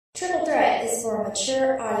is for a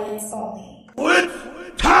mature audience only.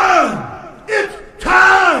 It's time! It's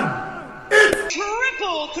time! It's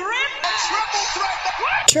Triple threat!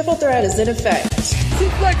 Triple threat is in effect.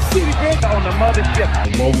 Suplex City, bitch! On the mothership.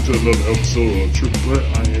 Welcome to another episode of Triple Threat.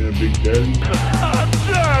 I am Big Daddy.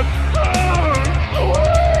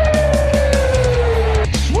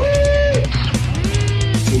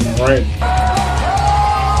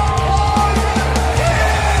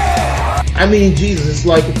 I mean, Jesus, it's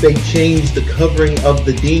like if they changed the covering of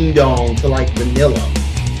the Ding Dong to like vanilla.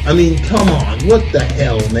 I mean, come on, what the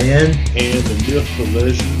hell, man? And the myth, the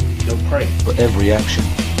legend, the prank. For every action,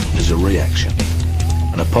 there's a reaction.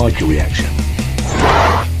 And a Piker reaction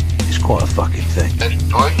is quite a fucking thing.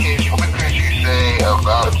 What could you say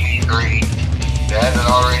about T3 that hasn't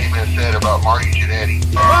already been said about Marty Jannetty?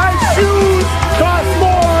 My shoes cost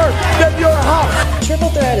more than your house! Triple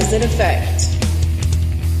threat is in effect.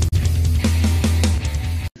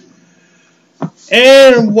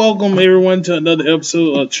 And welcome everyone to another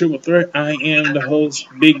episode of Triple Threat. I am the host,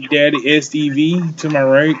 Big Daddy SDV. To my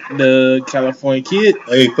right, the California Kid.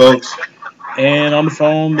 Hey, folks. And on the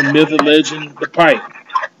phone, the myth, the legend, the Pipe.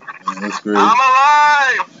 Man, that's great. I'm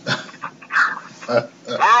alive!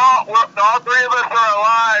 all three of us are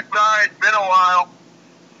alive. Sorry, it's been a while.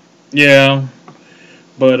 Yeah,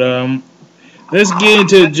 but let's get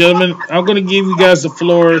into it, gentlemen. I'm gonna give you guys the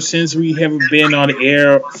floor since we haven't been on the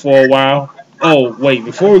air for a while. Oh, wait,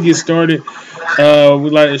 before we get started,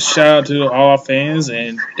 we'd like to shout out to all our fans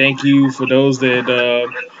and thank you for those that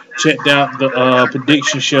checked out the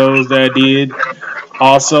prediction shows that I did.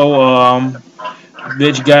 Also,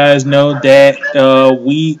 let you guys know that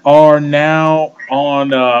we are now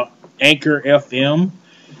on Anchor FM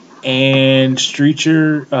and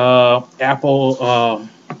Streeter, Apple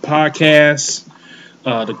Podcasts,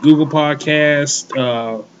 the Google Podcast,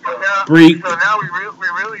 Break. So now we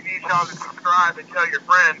really need y'all to subscribe and tell your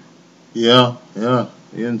friends. Yeah.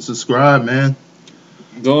 And subscribe, man.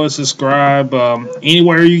 Go and subscribe.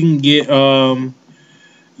 Anywhere you can get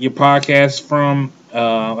your podcast from,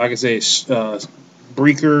 like I said,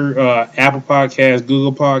 Breaker, Apple Podcasts,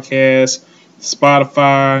 Google Podcasts,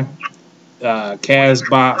 Spotify,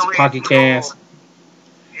 Castbox, Pocket Cast.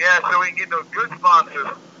 Yeah, so we can get those good sponsors.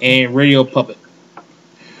 And Radio Puppet.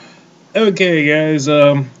 Okay, guys.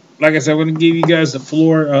 Like I said, I'm gonna give you guys the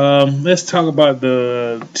floor. Let's talk about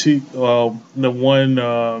the one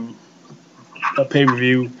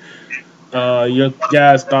pay-per-view. Your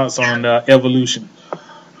guys' thoughts on Evolution?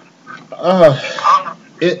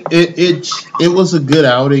 It was a good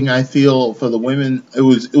outing. I feel for the women. It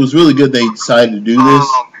was really good. They decided to do this.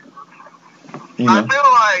 You know. I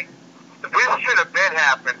feel like this should have been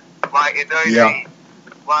happened. Like in WWE. Yeah.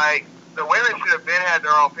 Like the women should have been had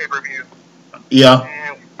their own pay-per-view. Yeah.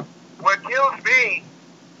 And what kills me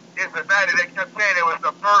is the fact that they kept saying it was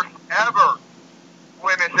the first ever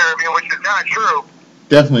women's pay-per-view, which is not true.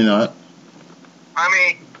 Definitely not. I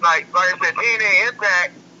mean, like I said, TNA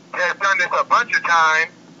Impact has done this a bunch of times.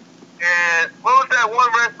 And what was that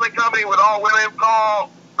one wrestling company with all women called?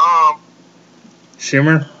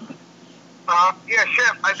 Shimmer? Yeah,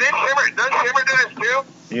 Shimmer. I think Shimmer. Does Shimmer do this too?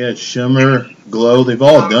 Yeah, Shimmer, Glow, they've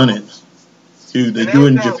all done it. Dude, they do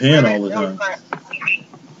it in Japan all the time.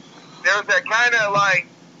 There was that kind of like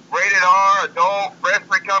rated R adult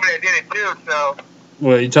wrestling company that did it too. So.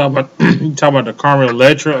 Well, you talking about the Carmen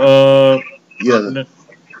Electra? Yeah.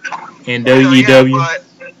 And WEW.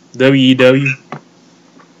 WEW.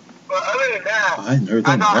 But other than that, I hadn't heard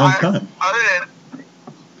that in a long time.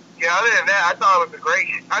 Other than that, I thought it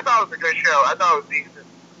was a good show. I thought it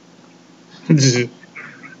was decent.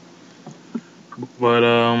 But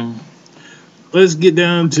let's get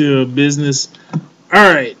down to business. All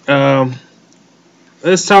right,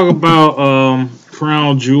 let's talk about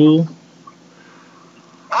Crown Jewel.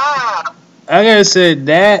 Like I said,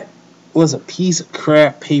 that was a piece of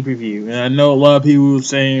crap pay-per-view, and I know a lot of people were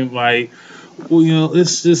saying like, well, you know,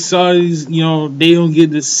 it's just Saudis, you know, they don't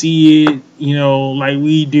get to see it, you know, like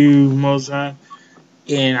we do most of the time,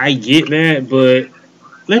 and I get that, but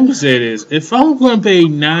let me say this: if I'm going to pay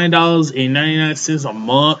 $9.99 a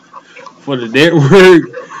month for the network,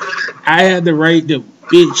 I have the right to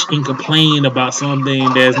bitch and complain about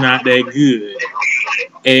something that's not that good.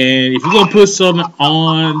 And if you're going to put something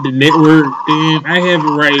on the network, then I have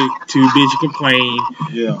a right to bitch and complain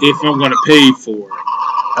if I'm going to pay for it.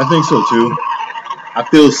 I think so, too. I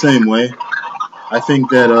feel the same way. I think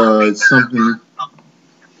that it's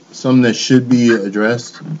something that should be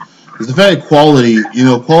addressed. Because the fact that quality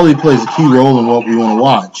plays a key role in what we want to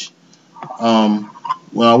watch.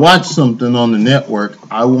 When I watch something on the network,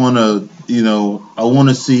 I want to, you know, I want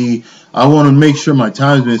to make sure my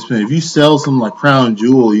time's been spent. If you sell something like Crown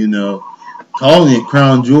Jewel, you know, calling it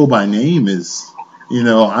Crown Jewel by name is, you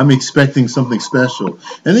know, I'm expecting something special.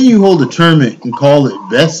 And then you hold a tournament and call it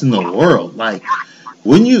best in the world. Like,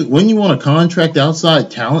 when you want to contract outside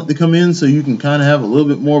talent to come in so you can kind of have a little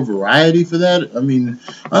bit more variety for that? I mean,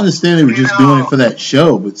 I understand they were just doing it for that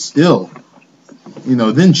show, but still, you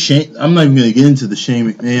know, then I'm not even going to get into the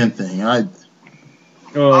Shane McMahon thing.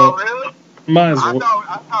 Oh, really? Might as well.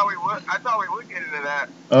 I thought we would get into that.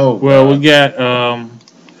 Oh, well, we got Don't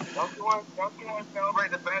you want to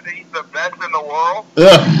celebrate the fact that he's the best in the world?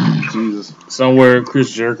 ugh, Jesus. somewhere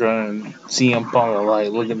Chris Jericho and CM Punk are like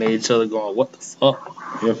looking at each other, going, "What the fuck?"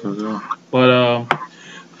 Yeah, for real. But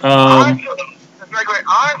honestly,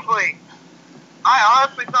 I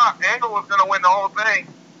honestly thought Angle was gonna win the whole thing.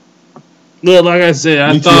 look, like I said,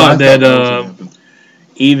 I Me too, thought that was gonna happen.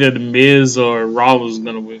 either the Miz or Rollins was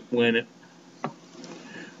gonna win it.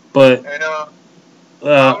 But And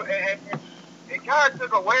it kind of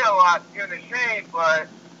took away a lot in the Shane, but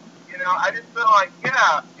you know, I just feel like it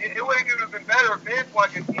would have been better if Vince won,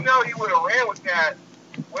 because you know he would have ran with that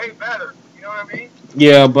way better. You know what I mean?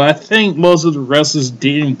 yeah, but I think most of the wrestlers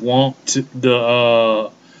didn't want the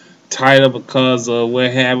title because of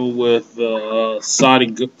what happened with the Saudi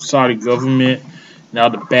government. Now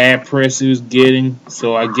the bad press he was getting,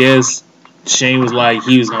 so I guess Shane was like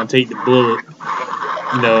he was gonna take the bullet.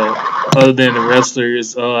 You know, other than the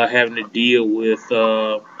wrestlers having to deal with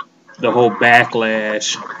the whole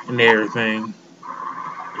backlash and everything.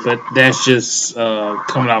 But that's just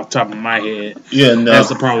coming off the top of my head. Yeah, no.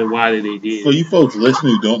 That's probably why they did. For you folks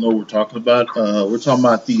listening who don't know what we're talking about, we're talking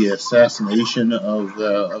about the assassination of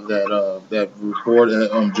that report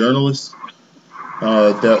journalist.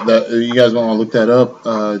 That you guys want to look that up?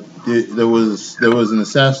 There was an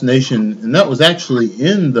assassination, and that was actually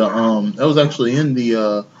in the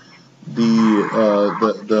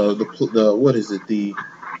what is it, the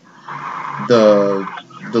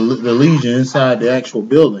Legion inside the actual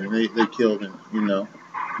building. They killed him, you know,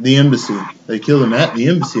 the embassy. They killed him at the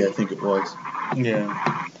embassy, I think it was.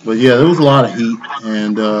 Yeah. But yeah, there was a lot of heat,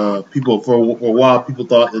 and people for a while people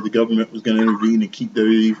thought that the government was going to intervene and keep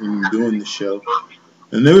WWE from doing the show.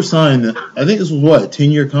 And they were signing, I think this was what, a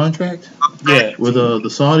 10-year contract? Yeah. With the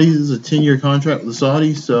Saudis, is a 10-year contract with the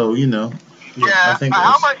Saudis, so you know. Yeah. I think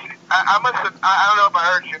How much? I don't know if I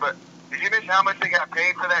heard you, but did you mention how much they got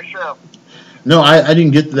paid for that show? No, I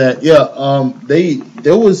didn't get to that. Yeah,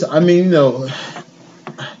 there was, I mean, you know,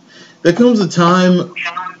 there comes a time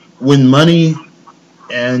when money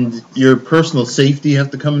and your personal safety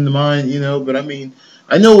have to come into mind, you know, but I mean,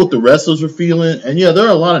 I know what the wrestlers were feeling, and yeah, there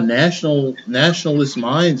are a lot of nationalist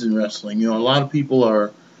minds in wrestling. You know, a lot of people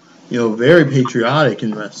are, you know, very patriotic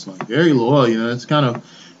in wrestling, very loyal. You know, it's kind of,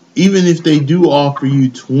 even if they do offer you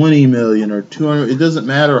 $20 million or $200, it doesn't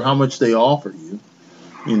matter how much they offer you.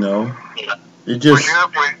 You know, it just.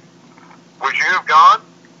 Would you have gone?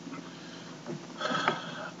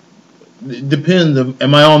 It depends.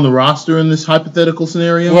 Am I on the roster in this hypothetical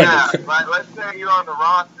scenario? Yeah, like let's say you're on the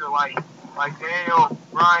roster, like Daniel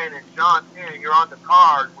Bryan and John Cena. You're on the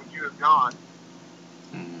card. Would you have gone?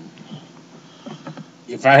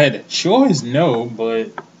 If I had a choice, no.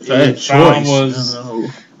 But If I had a if choice, I was no.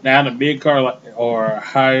 now in a big card or a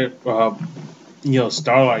higher,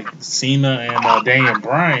 star like Cena and Daniel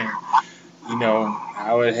Bryan, you know,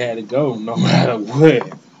 I would have had to go no matter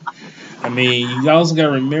what. I mean, you also got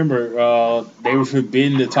to remember they were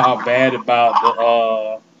forbidden to talk bad about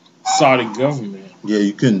the Saudi government. Yeah,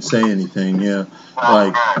 you couldn't say anything. Yeah,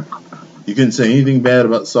 like you couldn't say anything bad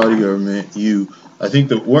about the Saudi government. I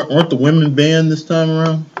think weren't the women banned this time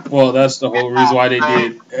around? Well, that's the whole reason why they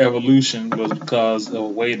did Evolution, was because of a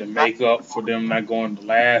way to make up for them not going the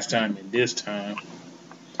last time and this time.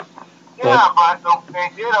 Yeah, but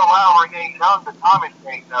they did allow Renee Young to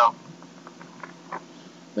commentate, though.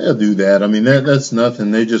 They'll do that. I mean, that's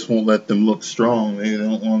nothing. They just won't let them look strong. They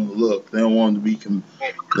don't want them to look. They don't want them to be.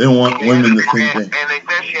 They don't want women to think that. And they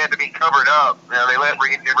said she had to be covered up. You know, they let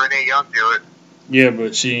Renee Young do it. Yeah,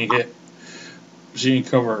 but she didn't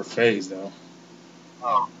cover her face though.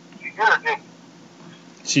 Oh, she did or didn't?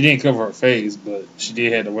 She didn't cover her face, but she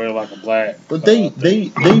did have to wear like a black. But they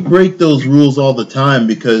break those rules all the time,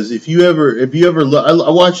 because if you ever look, I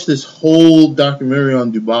watched this whole documentary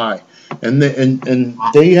on Dubai. And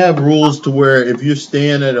they have rules to where if you're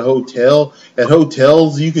staying at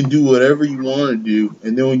hotels you can do whatever you want to do,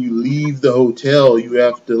 and then when you leave the hotel you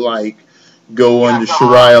have to like go under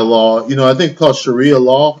Sharia law. You know, I think it's called Sharia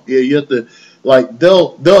law. Yeah, you have to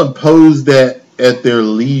they'll impose that at their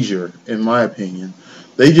leisure. In my opinion,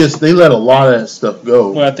 They let a lot of that stuff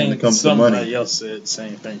go. Well, I when think it comes to money. somebody else said the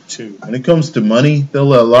same thing too. When it comes to money, they'll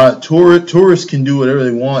let a lot. Tourists can do whatever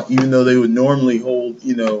they want, even though they would normally hold.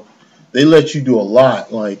 They let you do a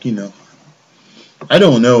lot. Like I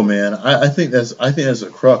don't know, man. I think that's a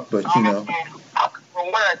crock, but From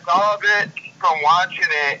what I saw of it, from watching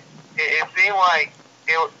it, it seemed like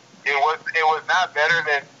it was not better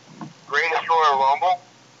than Greatest Royal Rumble.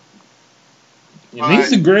 At least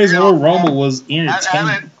the Greatest Royal Rumble was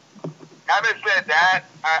entertaining. Having said that,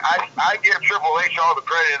 I give Triple H all the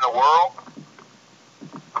credit in the world.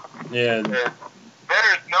 Yeah.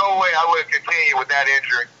 There's no way I would continue with that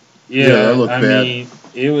injury. Yeah, that looked bad. mean,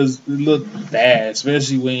 it looked bad,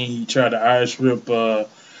 especially when he tried to Irish whip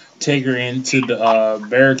Taker into the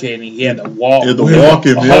barricade, and he had to walk. He had to walk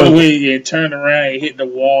him, all the way and turn around and hit the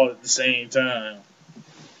wall at the same time.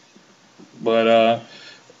 But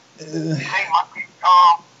Hey,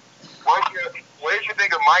 what did you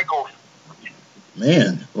think of Michaels?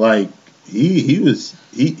 Man, like he was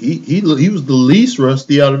the least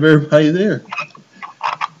rusty out of everybody there.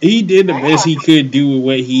 he did the best he could do with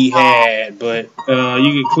what he had, but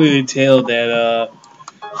you could clearly tell that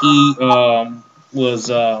he was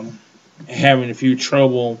having a few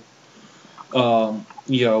trouble,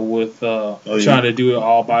 with trying to do it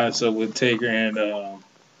all by himself with Taker and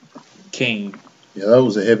Kane. Yeah, that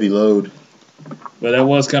was a heavy load. But that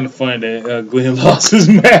was kind of funny that Glenn lost his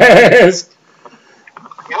mask.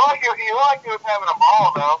 You like he was having a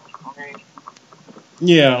ball, though. I mean,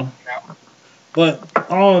 Yeah. But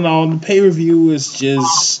all in all, the pay-per-view was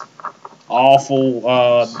just awful.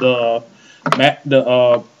 The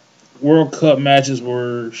World Cup matches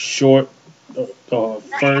were short.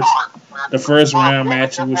 The first round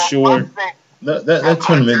match was short. That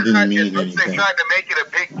tournament didn't mean They anything. tried to make it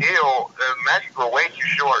a big deal. The matches were way too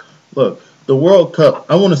short. Look, the World Cup,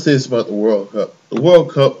 I want to say this about the World Cup. The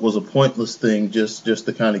World Cup was a pointless thing just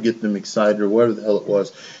to kind of get them excited or whatever the hell it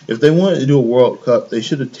was. If they wanted to do a World Cup, they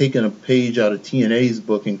should have taken a page out of TNA's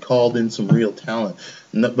book and called in some real talent.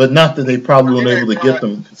 But not that they probably weren't able to get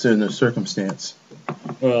them considering their circumstance.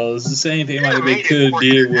 Well, it's the same thing like they could have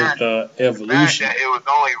did with Evolution. Ray was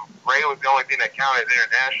the only thing that counted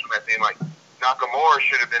international. I think like Nakamura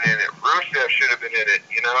should have been in it. Rusev should have been in it.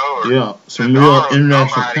 Or Yeah, some real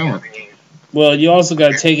international talent. Well, you also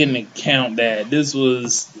got to take into account that this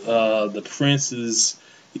was the Prince's.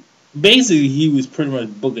 Basically, he was pretty much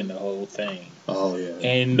booking the whole thing. Oh yeah.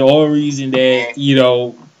 And the only reason that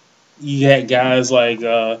you had guys like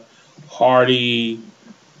Hardy,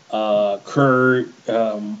 Kurt,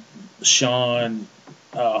 Shawn,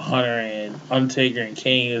 Hunter, and Undertaker and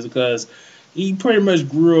Kane is because he pretty much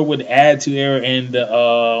grew up with the Attitude Era and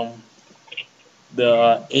the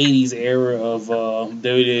 80s era of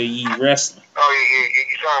WWE wrestling. Oh,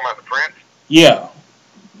 you talking about the Prince? Yeah.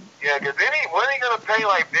 Yeah, because wasn't he going to pay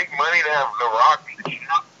like big money to have The Rock beat the shit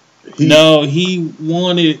up? No, he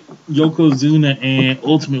wanted Yokozuna and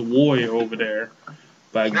Ultimate Warrior over there.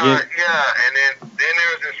 Yeah, and then there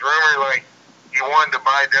was this rumor like he wanted to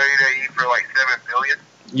buy WWE for like $7 billion.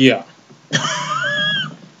 Yeah.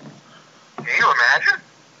 Can you imagine?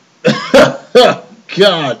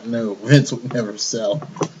 God no, Vince would never sell.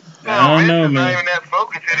 I don't know, man.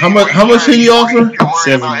 How much did he offer?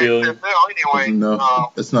 $7 billion. Anyway,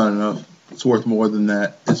 No, it's not enough. It's worth more than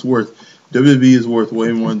that. It's worth WWE is worth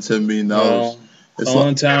way more than $7 billion. No, It's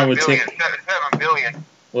only time would tell. $7 billion.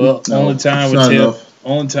 Well, No, only time it's would not tell. enough.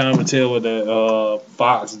 Only time would tell with the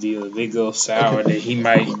Fox deal. If they go sour, that he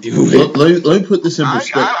might do it. Let me put this in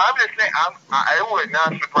perspective. I'm just saying, it would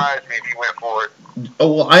not surprise me if he went for it.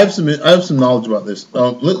 Oh well, I have some knowledge about this.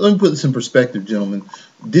 Let me put this in perspective, gentlemen.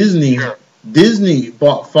 Disney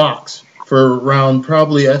bought Fox for around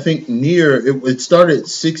probably it started at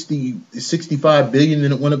 65 billion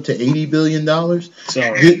and it went up to $80 billion.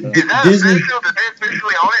 Sorry. Is that Disney. official? Do they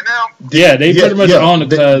officially own it now? Yeah, they pretty much own it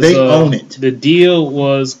because they own it. The deal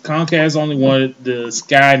was Comcast only wanted the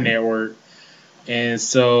Sky Network, and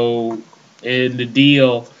so in the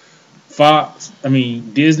deal,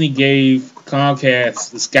 Disney gave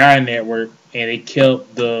Comcast the Sky Network, and they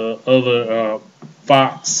kept the other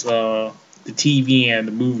Fox, the TV and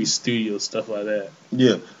the movie studio stuff like that.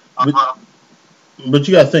 Yeah, but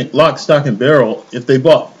you got to think, lock, stock, and barrel. If they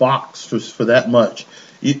bought Fox for that much,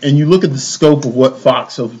 and you look at the scope of what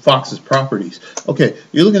Fox's properties. Okay,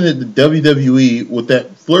 you're looking at the WWE with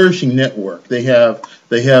that flourishing network. They have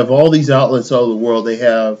all these outlets all over the world.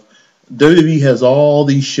 WWE has all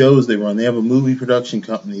these shows they run. They have a movie production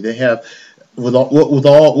company. They have with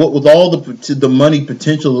all the money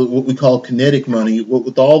potential, what we call kinetic money,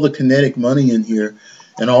 with all the kinetic money in here,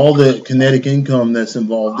 and all the kinetic income that's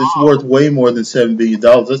involved, it's worth way more than $7 billion.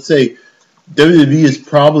 Let's say WWE is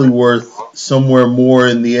probably worth somewhere more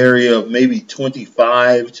in the area of maybe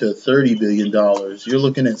 $25 to $30 billion. You're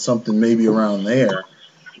looking at something maybe around there,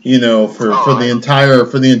 you know, for the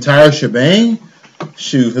entire shebang.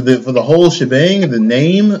 Shoot, for the whole shebang, the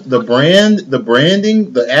name, the brand, the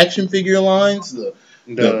branding, the action figure lines, the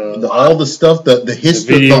all the stuff, the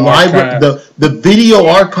history, the library, the video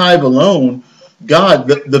archive alone. God,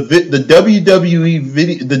 the WWE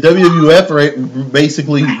video, the WWF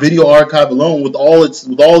basically video archive alone with all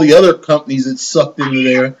the other companies it's sucked into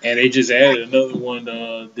there. And they just added another one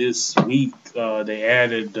this week. They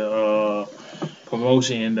added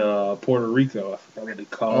promotion in Puerto Rico. I forgot what they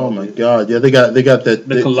call it. Oh my God! Yeah, they got that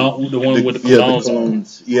the one with the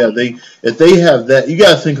colognes. Yeah, if they have that, you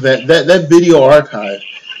got to think of that video archive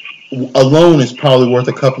alone is probably worth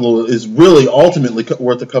ultimately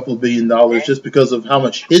worth a couple of $1 billion just because of how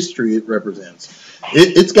much history it represents.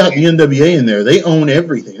 It's got the NWA in there. They own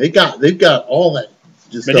everything. They've got all that.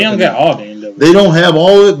 But they don't got all the NWA. They don't have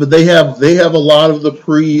all of it, but they have a lot of the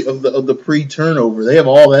pre turnover. They have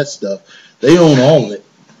all that stuff. They own all of it.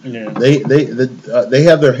 Yeah. They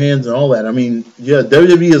have their hands in all that. I mean, yeah,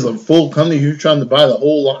 WWE is a full company. You're trying to buy the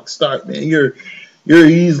whole lock stock, man. You're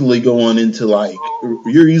easily going into the high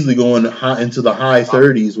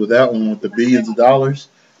 30s with that one with the billions of dollars.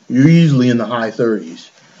 You're easily in the high 30s,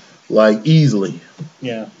 like easily.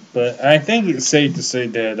 Yeah, but I think it's safe to say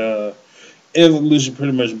that Evolution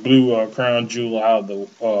pretty much blew Crown Jewel out of the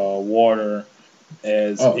water.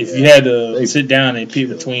 If you had to sit down and pick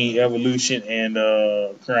between Evolution and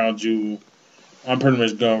Crown Jewel, I'm pretty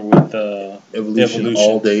much going with Evolution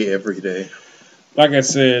all day, every day. Like I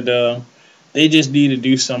said, they just need to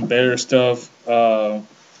do some better stuff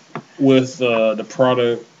with the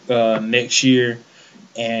product next year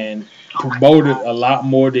and promote it a lot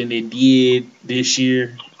more than they did this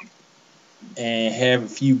year and have a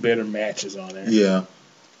few better matches on there. Yeah,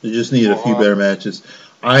 they just need a few better matches.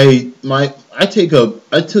 I took up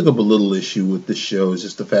a little issue with this show is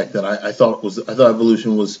just the fact that I thought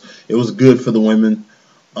Evolution was good for the women,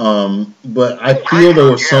 but I feel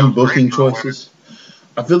there were some booking choices.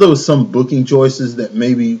 I feel there was some booking choices that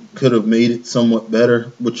maybe could have made it somewhat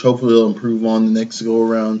better, which hopefully they'll improve on the next go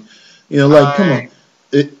around. You know, like come on,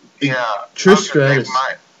 Trish Stratus.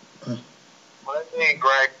 My main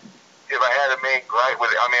gripe, if I had a main gripe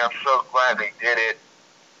with it, I mean, I'm so glad they did it.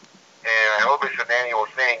 And I hope it's an annual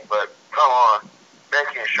thing, but come on.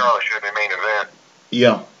 Becky and Charlotte should have been main event.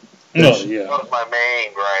 Yeah. That was my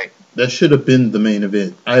main gripe. That should have been the main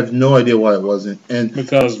event. I have no idea why it wasn't. And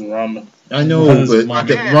because Ronda. I know, but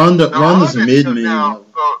Ronda's mid-main. The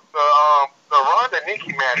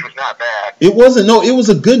Ronda-Nikki match was not bad. It wasn't. No, it was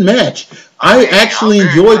a good match. I actually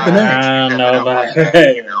enjoyed the match. I don't know about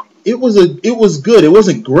that. It was good. It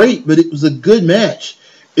wasn't great, but it was a good match.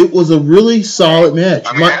 It was a really solid match.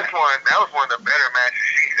 I mean, that was one of the better matches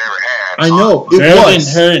she's ever had. I know. Better than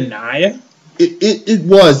her and Nia? It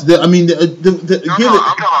was. I'm talking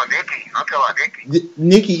about Nikki.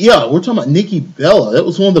 Nikki, yeah, we're talking about Nikki Bella. That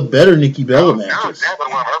was one of the better Nikki Bella matches. That was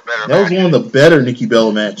one of her better matches. That was one of the better Nikki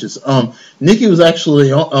Bella matches. Nikki was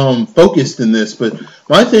actually focused in this, but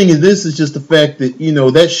my thing in this is just the fact that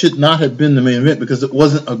that should not have been the main event because it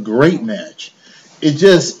wasn't a great match. It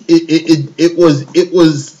just it was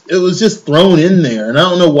just thrown in there, and I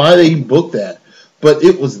don't know why they booked that, but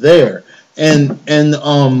it was there. And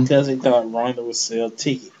because they thought Ronda would sell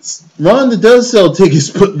tickets. Ronda does sell tickets,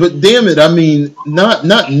 but damn it, I mean, not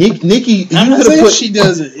Nikki. I'm not saying she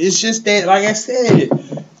doesn't. It's just that, like I said,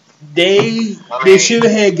 they should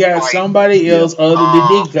have got somebody else other than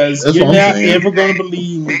Nikki because you're not ever going to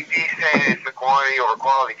believe me. Nikki's saying it's a quantity over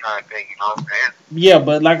quality kind of thing, you know what I'm saying? Yeah,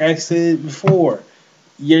 but like I said before,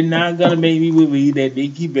 you're not going to make me believe that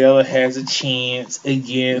Nikki Bella has a chance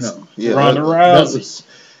against Ronda Rousey.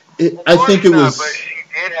 I think it was. But she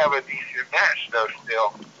did have a decent match, though.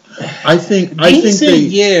 Still, I think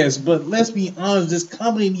yes, but let's be honest. This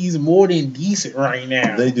company needs more than decent right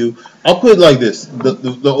now. They do. I'll put it like this: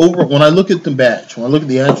 when I look at the match, when I look at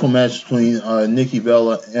the actual match between Nikki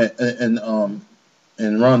Bella and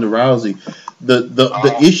Ronda Rousey,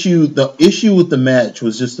 the issue with the match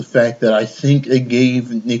was just the fact that I think they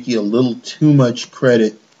gave Nikki a little too much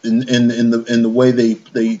credit in the way they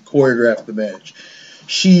choreographed the match.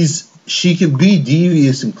 She can be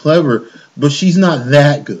devious and clever, but she's not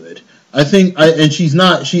that good. I think,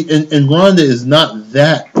 and Ronda is not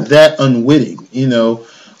that unwitting.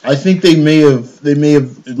 I think they may have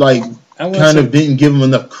didn't give them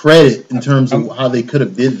enough credit in terms of how they could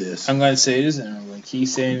have did this. I'm gonna say this, and I'm gonna keep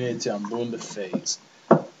saying it until I'm blue in the face.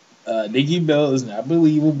 Nikki Bella is not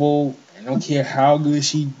believable. I don't care how good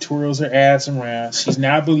she twirls her ass around. She's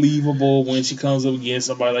not believable when she comes up against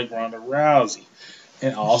somebody like Ronda Rousey.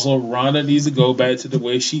 And also, Ronda needs to go back to the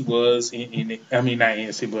way she was in I mean, not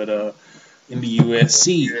NXT, but in the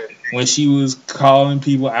UFC. When she was calling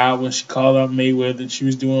people out, when she called out Mayweather, she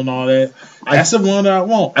was doing all that. That's the one that I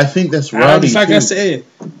want. I think that's Roddy, just like too. I said,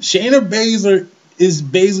 Shayna Baszler is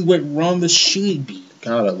basically what Ronda should be.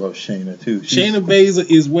 God, I love Shayna, too. Shayna Baszler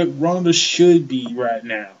is what Ronda should be right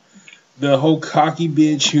now. The whole cocky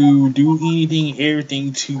bitch who do anything,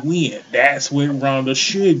 everything to win. That's what Ronda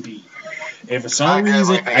should be. And for some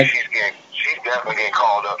reason, she's definitely getting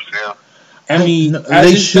called up still. I mean,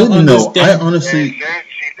 they shouldn't know. I honestly, She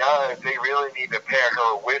does. They really need to pair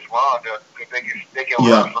her with Ronda because they can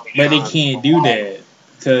Yeah. learn from each but they other. can't do that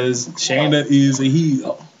because Shayna is a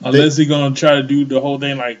heel. Unless they're gonna try to do the whole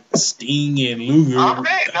thing like Sting and Luger. I'm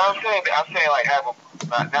saying like have them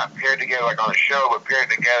not paired together like on a show, but paired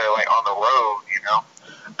together like on the road. You know.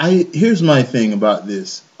 here's my thing about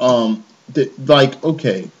this.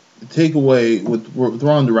 Okay, take away with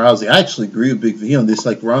Ronda Rousey. I actually agree with Big V on this.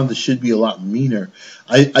 Like Ronda should be a lot meaner.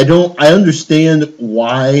 I understand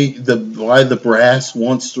why the brass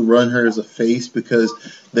wants to run her as a face because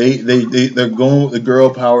they're going with the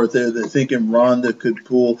girl power there. They're thinking Ronda could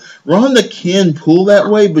pull. Ronda can pull that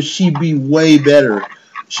way, but she'd be way better.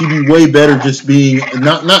 She'd be way better just being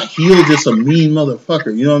not heel, just a mean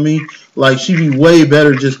motherfucker. You know what I mean? Like she'd be way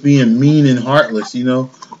better just being mean and heartless. You know,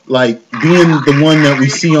 like being the one that we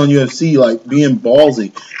see on UFC, like being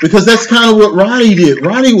ballsy. Because that's kind of what Roddy did.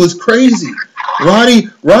 Roddy was crazy. Roddy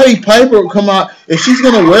Piper would come out if she's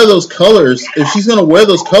gonna wear those colors. If she's gonna wear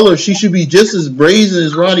those colors, she should be just as brazen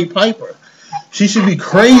as Roddy Piper. She should be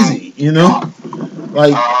crazy. You know,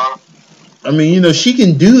 like. I mean, you know, she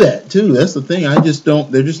can do that too. That's the thing. I just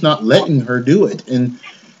don't. They're just not letting her do it, and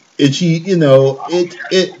she, you know,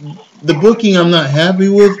 the booking I'm not happy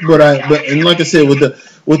with. But like I said,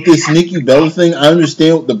 with this Nikki Bella thing, I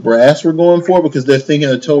understand what the brass were going for because they're thinking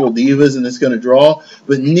of Total Divas and it's going to draw.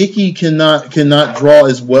 But Nikki cannot draw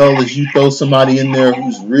as well as you throw somebody in there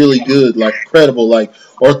who's really good, like credible, like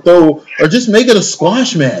or just make it a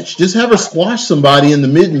squash match. Just have her squash somebody in the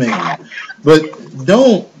mid main, but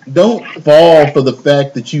don't fall for the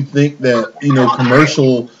fact that you think that, you know,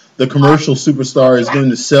 the commercial superstar is going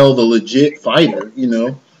to sell the legit fighter, you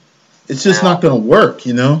know. It's just not going to work,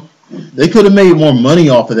 you know. They could have made more money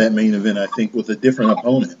off of that main event, I think, with a different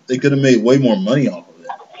opponent. They could have made way more money off of it.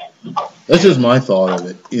 That's just my thought of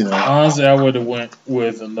it, you know. Honestly, I would have went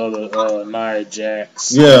with another Nia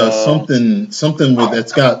Jax. Yeah, something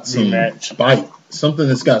that's got some rematch. bite. Something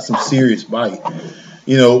that's got some serious bite.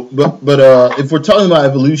 You know, but if we're talking about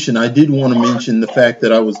Evolution, I did want to mention the fact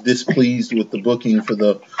that I was displeased with the booking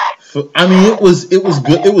I mean, it was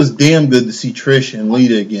good. It was damn good to see Trish and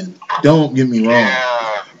Lita again. Don't get me wrong.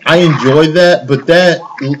 I enjoyed that, but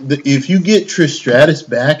if you get Trish Stratus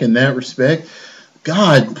back in that respect,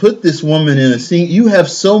 God, put this woman in a scene. You have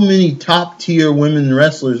so many top tier women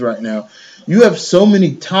wrestlers right now. You have so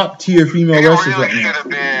many top tier female wrestlers right now.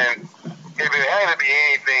 If it had to be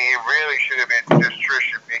anything, it really should have been just Trish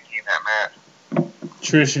and Mickey in that match.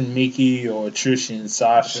 Trish and Mickey or Trish and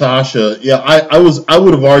Sasha. Sasha, yeah, I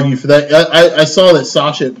would have argued for that. I saw that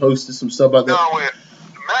Sasha had posted some stuff about that. No, the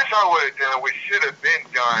match I would have done, which should have been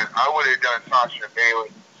done, I would have done Sasha and Bayley.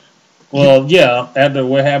 Well, yeah, after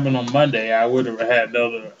what happened on Monday, I would have had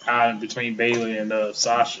another item between Bayley and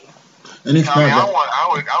Sasha. And it's I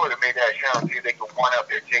would have made that challenge so they could one up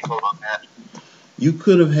their takeover match. You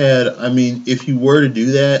could have had, I mean, if you were to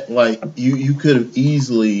do that, like, you could have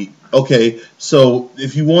easily, okay, so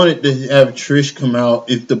if you wanted to have Trish come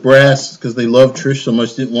out, if the brass, because they love Trish so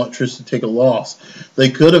much, didn't want Trish to take a loss,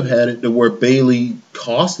 they could have had it to where Bayley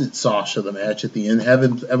costed Sasha the match at the end, have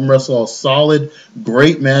him wrestle a solid,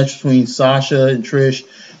 great match between Sasha and Trish,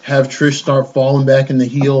 have Trish start falling back in the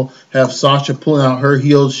heel, have Sasha pulling out her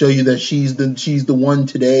heel to show you that she's the one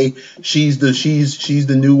today, she's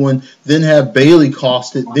the new one, then have Bayley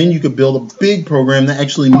cost it, then you could build a big program that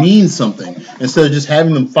actually means something instead of just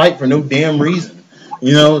having them fight for no damn reason.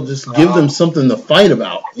 You know, just give them something to fight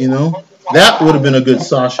about, you know. That would have been a good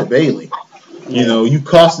Sasha Bayley. You know, you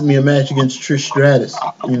costed me a match against Trish Stratus,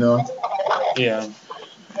 you know. Yeah.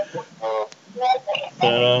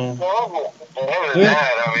 Other than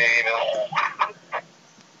that, I mean,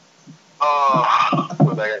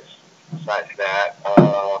 what I guess besides that,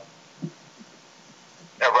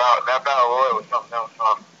 that Battle Royal was something else.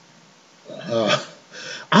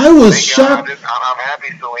 I was shocked. I'm happy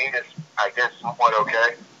Selena's, I guess, somewhat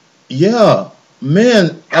okay. Yeah,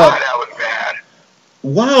 man. God, that was bad.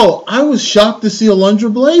 wow, I was shocked to see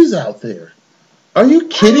Alundra Blaze out there. Are you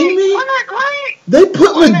kidding me? Wasn't that great? They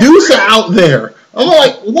put Medusa out there. I'm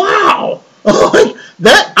like, wow. I'm like,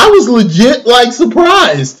 that, I was legit, like,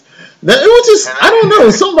 surprised. That, it was just, I don't know,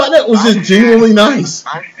 somebody that was just genuinely nice.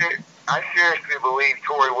 I seriously believe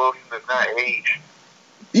Tori Wilson does not age.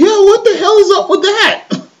 Yeah, what the hell is up with that?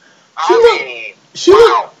 She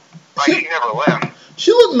never left.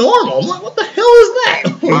 She looked normal. I'm like, what the hell is that?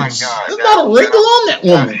 My God. There's not a wrinkle on that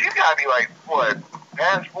woman. She's got to be like, what,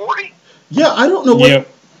 past 40? Yeah, I don't know what. Yep.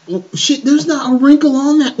 There's not a wrinkle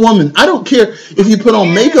on that woman. I don't care if you put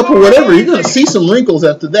on makeup or whatever. You're gonna see some wrinkles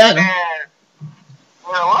after that.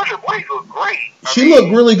 Alundra Blaze looked great. She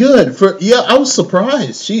looked really good. I was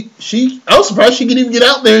surprised. I was surprised she could even get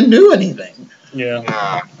out there and do anything. Yeah.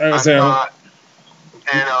 That is that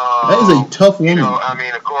is a tough woman. You know, I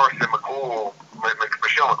mean, of course, Michelle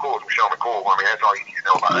McCool is Michelle McCool. I mean, that's all you need to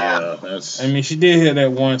know about that. I mean, she did hit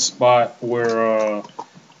that one spot where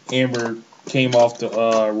Amber came off the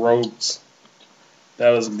ropes. That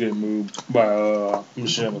was a good move by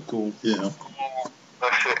Michelle McCool. Yeah. And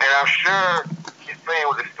I'm sure he's playing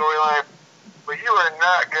with the storyline, but you are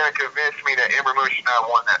not going to convince me that Ember Moon should not have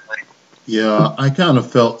won that thing. Yeah, I kind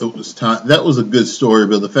of felt it was time. That was a good story,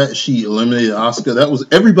 but the fact she eliminated Asuka, that was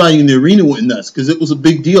everybody in the arena went nuts because it was a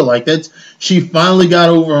big deal. Like she finally got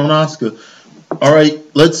over on Asuka. All right,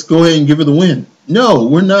 let's go ahead and give her the win. No,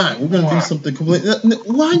 we're not. We're going to do something completely.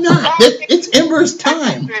 Why not? It's Ember's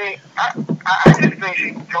time. I just think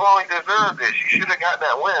she totally deserved it. She should have got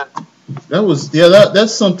that win.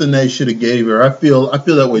 That's something they should have gave her. I feel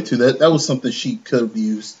that way too. That was something she could have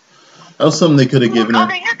used. That was something they could have given her. I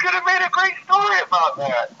mean, you could have made a great story about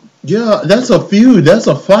that. Yeah, that's a feud. That's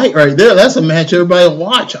a fight right there. That's a match everybody will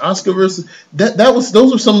watch. Asuka versus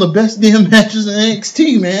those were some of the best damn matches in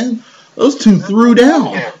NXT, man. Those two threw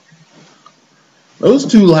down. Those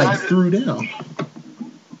two threw down.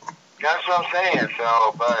 That's what I'm saying.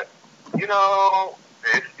 So, but you know,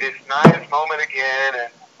 it's Nia's moment again,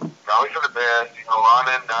 and probably for the best. You know,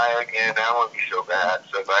 Lana and Nia again. That wouldn't be so bad.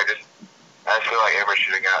 So, but I feel like Ember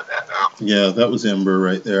should have got that now. Yeah, that was Ember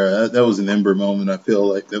right there. That was an Ember moment. I feel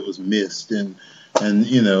like that was missed, and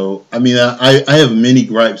you know, I mean, I have many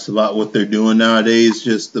gripes about what they're doing nowadays.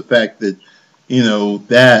 Just the fact that, you know,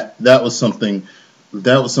 that was something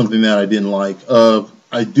that I didn't like.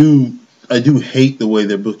 I do hate the way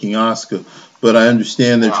they're booking Asuka, but I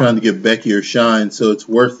understand they're trying to give Becky her shine, so it's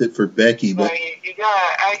worth it for Becky. But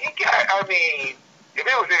I mean, if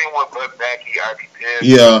it was anyone but Becky, I'd be pissed.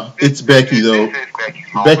 Yeah, it's Becky though. This is Becky's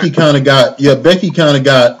Becky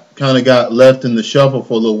kind of got left in the shuffle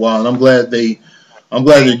for a little while, and I'm glad they're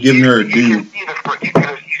giving her a due. You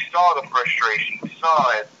saw the frustration. You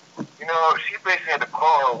saw it. You know, she basically had to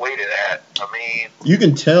claw her way to that. I mean, you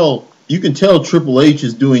can tell Triple H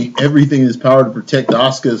is doing everything in his power to protect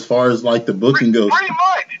Asuka as far as like the booking goes. Pretty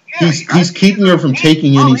much. Yeah, he's keeping her from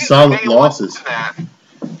taking any solid losses.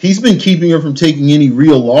 He's been keeping her from taking any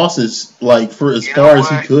real losses, like for as far as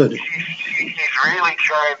he could. He's really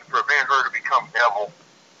trying to prevent her to become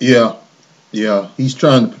Neville. Yeah, he's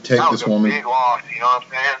trying to protect this woman. That was a big loss. You know what I'm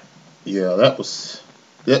saying?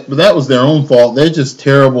 Yeah, but that was their own fault. They're just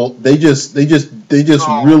terrible. They just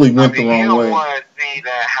really went the wrong way. You don't want to see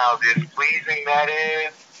that how displeasing that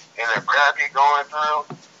is, and the crap you're going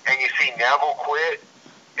through, and you see Neville quit,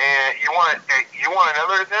 and you want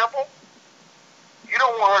another example? You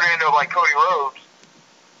don't want her to end up like Cody Rhodes.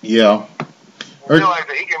 Yeah. You realize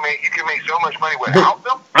that you can make so much money without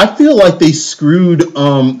them? I feel like they screwed.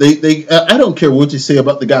 I don't care what you say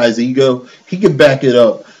about the guy's ego. He could back it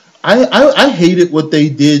up. I hated what they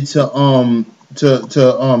did to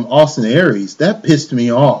Austin Aries. That pissed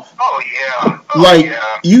me off. Oh yeah.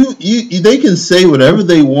 You they can say whatever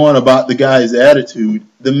they want about the guy's attitude.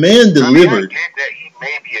 The man delivered. I get that he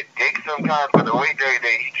may be a dick sometimes, but the way that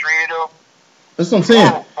he treated him. That's what I'm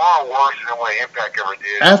saying. Far worse than what Impact ever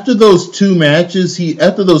did. After those two matches,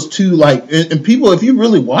 and people, if you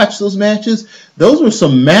really watch those matches, those were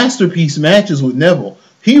some masterpiece matches with Neville.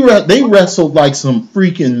 They wrestled like some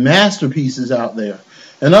freaking masterpieces out there.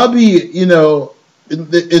 And I'll be, you know,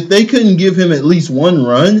 if they couldn't give him at least one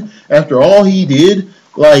run after all he did,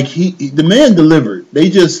 the man delivered. They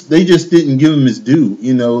just didn't give him his due.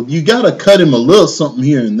 You know, you got to cut him a little something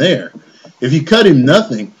here and there. If you cut him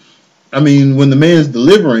nothing, I mean, when the man's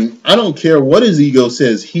delivering, I don't care what his ego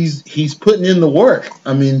says. He's putting in the work.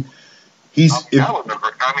 I mean, that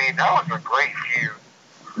was a great feud.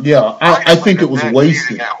 Yeah, I think it was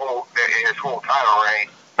wasted. His whole title reign.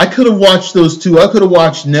 I could have watched those two. I could have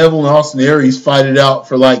watched Neville and Austin Aries fight it out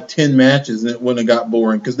for like 10 matches, and it wouldn't have got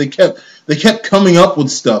boring because they kept coming up with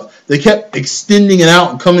stuff. They kept extending it out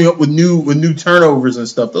and coming up with new turnovers and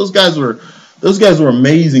stuff. Those guys were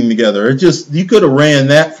amazing together. It just you could have ran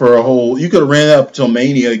that up until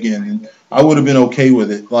Mania again, and I would have been okay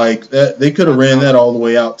with it. Like that, they could have ran that all the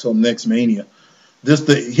way out till next Mania. Just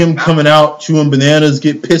him coming out, chewing bananas,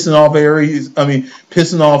 pissing off Aries.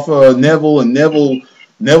 Pissing off Neville, and Neville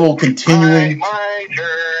continuing. My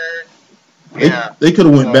turn. Yeah. They could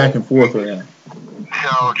have went back and forth with that.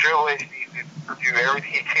 So Triple H needs to do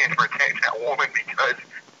everything he can to protect that woman because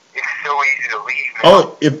it's so easy to leave.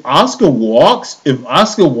 Oh, if Asuka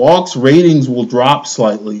walks, ratings will drop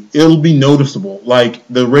slightly. It'll be noticeable. Like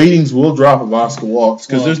the ratings will drop if Asuka walks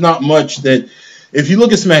because there's not much that. If you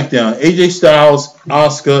look at SmackDown, AJ Styles,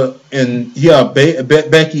 Asuka, and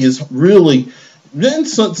Becky is really, then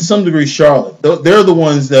to some degree Charlotte. They're the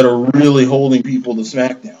ones that are really holding people to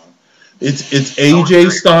SmackDown. It's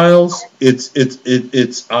AJ Styles, it's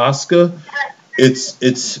Asuka,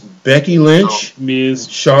 it's Becky Lynch, Miz,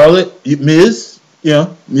 Charlotte, Miz.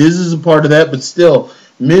 Yeah, Miz is a part of that, but still,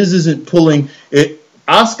 Miz isn't pulling it.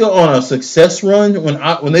 Asuka on a success run when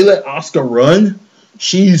they let Asuka run.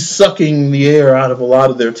 She's sucking the air out of a lot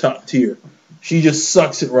of their top tier. She just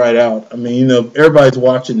sucks it right out. I mean, everybody's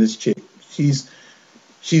watching this chick. She's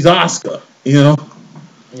Asuka, Yeah.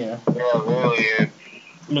 Yeah, really is.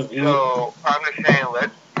 So I'm just saying, let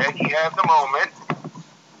Becky have the moment,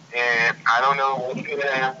 and I don't know what's going to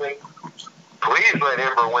happen. Please let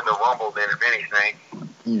Ember win the Rumble, then, if anything.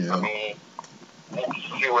 Yeah. I mean, let's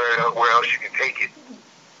see where else you can take it.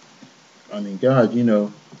 I mean, God,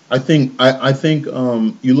 I think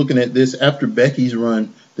you're looking at this after Becky's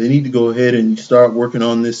run. They need to go ahead and start working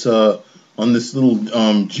on this little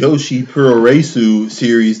Joshi Puroresu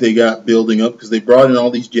series they got building up because they brought in all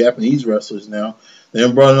these Japanese wrestlers now. They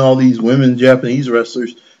have brought in all these women Japanese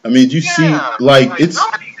wrestlers. I mean, did you see it's like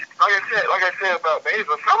I said about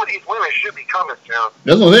Baszler, some of these women should be coming soon.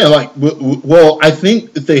 That's what I'm saying. Like, well, I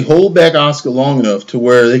think if they hold back Asuka long enough to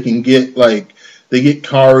where they can get they get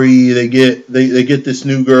Kari, they get this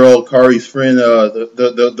new girl, Kari's friend,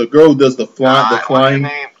 the girl who does the flying. What's her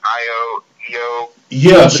name? Io.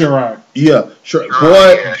 Yeah, Shirai. Yeah, sure.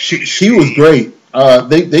 Boy, she was great.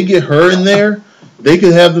 They get her in there. They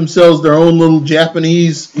could have themselves their own little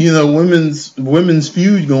Japanese, women's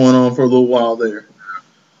feud going on for a little while there.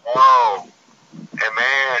 Oh, and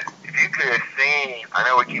man, if you could have seen, I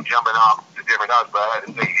know we keep jumping off to different notes, but I had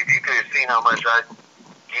to say, if you could have seen how much I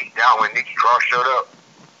geeked out when Nikki Cross showed up.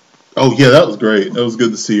 Oh yeah, that was great. That was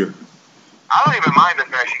good to see her. I don't even mind the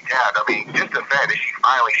fact she tapped. I mean, just the fact that she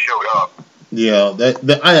finally showed up. Yeah,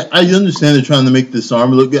 I understand they're trying to make this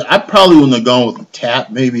arm look good. I probably wouldn't have gone with a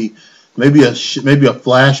tap. Maybe a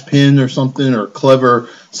flash pin or something, or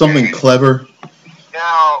something clever.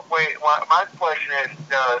 Now, wait. My question is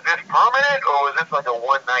this permanent or was this like a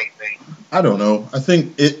one-night thing? I don't know. I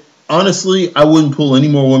think it. Honestly, I wouldn't pull any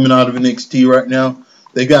more women out of NXT right now.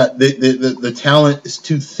 They got the talent is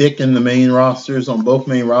too thick in the main rosters. On both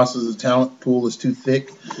main rosters, the talent pool is too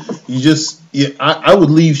thick. I would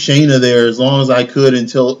leave Shayna there as long as I could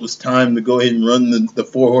until it was time to go ahead and run the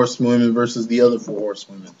 4 horsewomen versus the other 4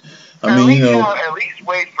 horsewomen. I mean, at least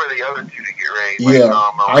wait for the other 2 to get ready. Yeah,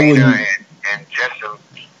 I wouldn't. And Jessamine,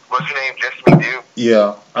 what's her name? Jessamine Duke.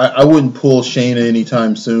 Yeah, I wouldn't pull Shayna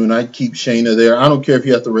anytime soon. I'd keep Shayna there. I don't care if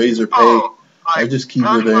you have to raise her pay. I just keep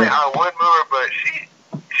her there. I would move her, but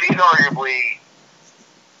she's arguably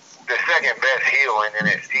the second best heel in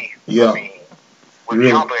NXT. Yeah. I mean, with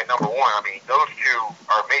Ciampa at number 1, I mean, those 2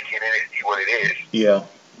 are making NXT what it is. Yeah.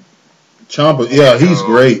 Ciampa, yeah, he's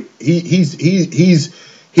great. He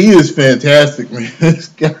is fantastic, man. This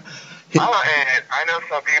guy. And I know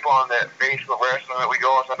some people on that Facebook wrestling that we go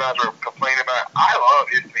on sometimes are complaining about. I love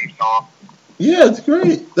his theme song. Yeah, it's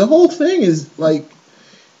great. The whole thing is like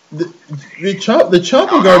the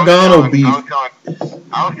Ciampa Gargano beef. I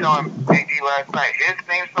was telling Big D last night, his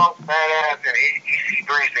theme song's badass and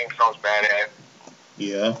EC3's theme song's badass.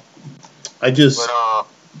 Yeah, I just.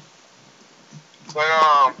 But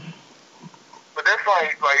that's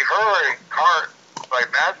like her and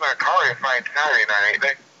Masma and Kari fighting Saturday night, ain't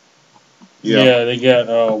they? Yeah, they got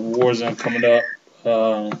Warzone coming up.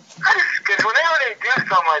 Because whenever they do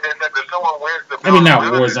something like this, if someone wins the I mean, not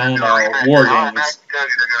Warzone, War Games. They're going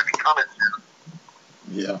to be coming soon.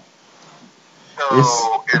 Yeah.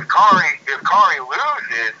 So if Kari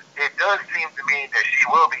loses, it does seem to me that she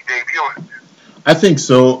will be debuting. I think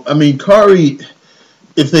so. I mean, Kari,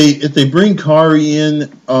 if they bring Kari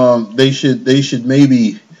in, they should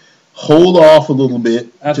maybe hold off a little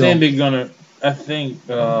bit. I think they're gonna. I think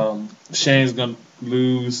Shane's gonna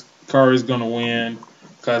lose. Kari's gonna win.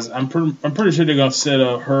 Cause I'm pretty sure they're gonna set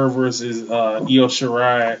up her versus Io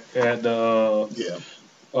Shirai at the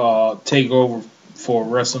takeover for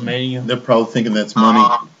WrestleMania. They're probably thinking that's money.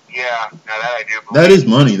 Yeah, now that I do believe. That is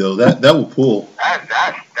money though. That will pull.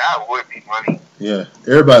 That would be money. Yeah,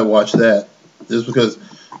 everybody watch that. Just because,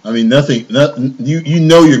 I mean, nothing. You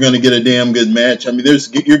know you're going to get a damn good match. I mean,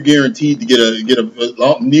 you're guaranteed to get a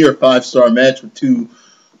near 5-star match with two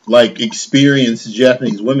like experienced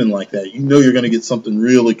Japanese women like that. You know you're going to get something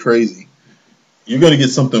really crazy. You're going to get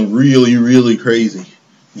something really, really crazy.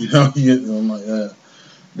 You know, I'm like that.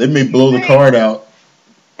 They may blow the card out.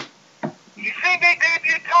 You think they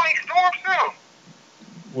debut Toni Storm soon?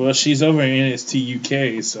 Well, she's over in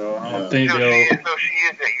NXT UK, so I don't think So they'll. she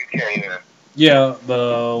is at UK then. Yeah,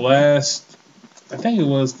 I think it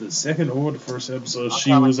was the second or the first episode.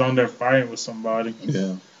 She was on there fighting with somebody.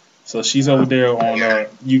 Yeah. So she's over there on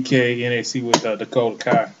UK NXT with Dakota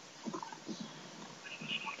Kai.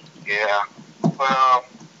 Yeah. Well,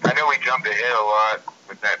 I know we jumped ahead a lot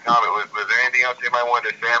with that comment. Was there anything else anybody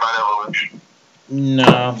wanted to say about Evolution?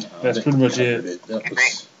 No, that's pretty much it.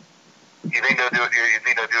 You think they'll do it? You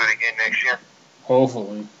think they'll do it again next year?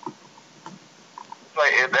 Hopefully. It's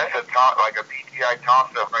like if that's a PTI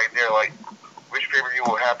toss up right there. Like, which pay-per-view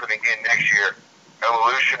will happen again next year?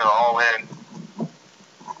 Evolution or All In?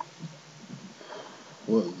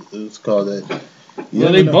 What it's called that?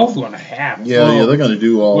 Yeah, they both gonna happen. Yeah, they're gonna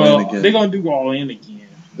do All In again. They're gonna do All In again.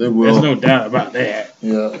 They will. There's no doubt about that.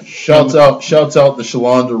 Yeah. Shouts out to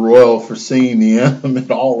Shalonda Royal for singing the anthem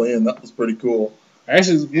at All In. That was pretty cool.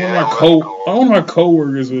 Actually, one of my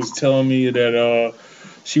coworkers was telling me that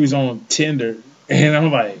she was on Tinder, and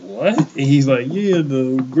I'm like, what? And he's like, yeah,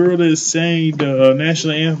 the girl that sang the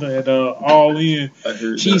national anthem at All In,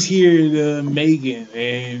 she's here at Megan,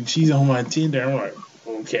 and she's on my Tinder. I'm like,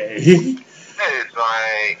 okay.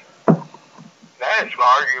 That is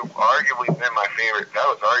arguably been my favorite. That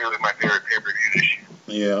was arguably my favorite pay-per-view this year.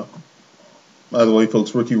 Yeah. By the way,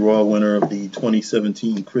 folks, Rookie Raw winner of the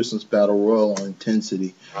 2017 Christmas Battle Royal on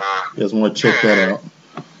Intensity. You guys want to check that out?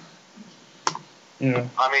 Yeah.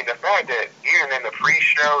 I mean, the fact that even in the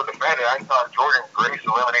pre-show, the fact that I saw Jordan Grace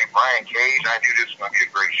eliminate Brian Cage, I knew this was going to be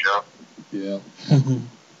a great show. Yeah.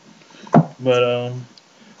 But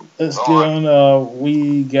let's get on.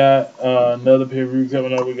 We got another pay-per-view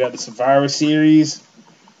coming up. We got the Survivor Series.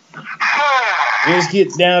 Let's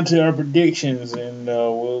get down to our predictions, and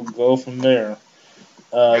we'll go from there.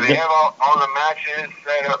 Do they have all the matches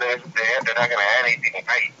set up? They're not going to add anything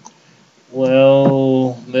tonight.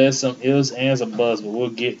 Well, there's some ifs and some buts, but we'll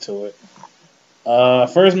get to it.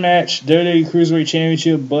 First match, WWE Cruiserweight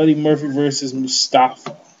Championship, Buddy Murphy versus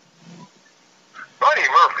Mustafa. Buddy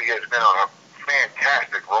Murphy has been on a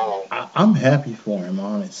fantastic roll. I'm happy for him,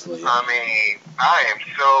 honestly. I mean, I am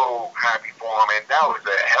so happy for him, and that was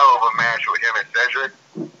a hell of a match with him and Cedric.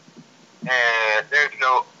 And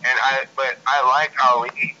but I like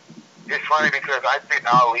Ali. It's funny because I picked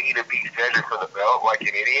Ali to beat Cedric for the belt like an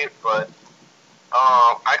idiot, but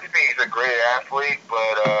I just think he's a great athlete.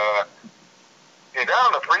 But is that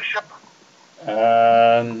on the pre-show?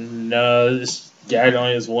 No, this guy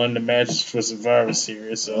only has won the matches for Survivor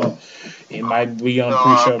Series, so it might be on the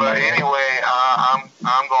pre-show. But anyway, I'm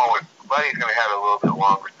going with Buddy's going to have it a little bit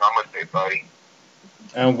longer, so I'm going to say Buddy.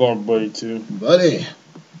 I'm going with Buddy too. Buddy.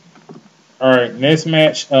 All right, next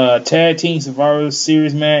match, Tag Team Survivor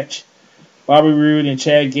Series match. Bobby Roode and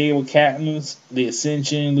Chad Gable captains, the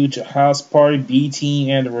Ascension, Lucha House Party, B-Team,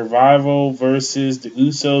 and the Revival versus the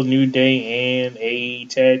Usos, New Day, and a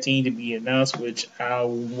tag team to be announced, which I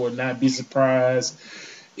would not be surprised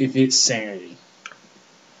if it's Sanity.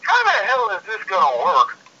 How the hell is this going to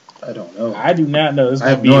work? I don't know. I do not know. I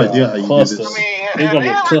have no idea how you do this. I mean, They're have gonna they be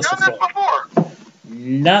ever done this clusterfuck. before?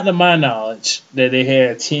 Not to my knowledge that they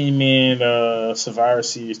had a 10-man Survivor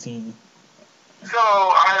Series team. So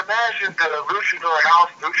I imagine the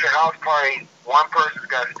Lucha House Party, one person's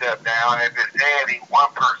got to step down, and if it's Sandy,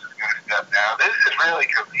 one person's going to step down. This is really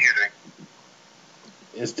confusing.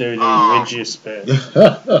 It's their retrospect.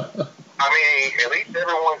 I mean, at least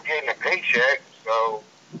everyone's getting a paycheck, so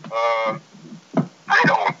I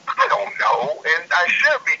don't know, and I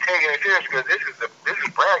should be taking it serious because this is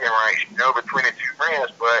bragging rights, between the two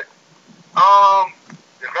brands. But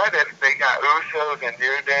the fact that they got Usos and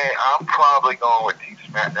New Day, I'm probably going with Team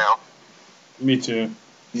SmackDown. Me too.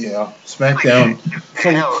 Yeah, SmackDown.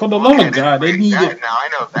 For the love of God, they need to. Now I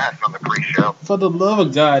know that's on the pre-show. For the love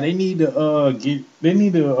of God, they need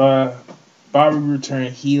to Bobby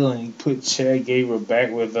return heel and put Chad Gable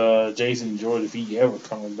back with Jason Jordan if he ever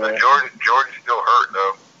coming back. But Jordan's still hurt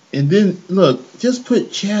though. And then look, just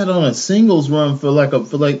put Chad on a singles run for like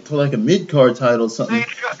a mid card title or something.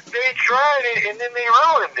 They tried it and then they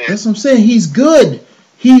ruined it. That's what I'm saying. He's good.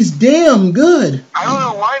 He's damn good. I don't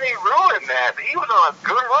know why they ruined that. He was on a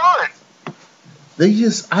good run.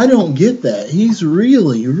 I don't get that. He's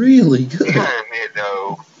really, really good. You gotta admit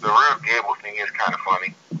though, the Rude Gable thing is kind of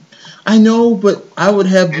funny. I know, but I would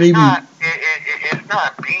have maybe. It's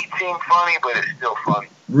not B-team funny, but it's still funny.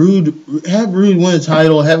 Have Rude win a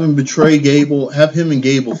title, have him betray Gable, have him and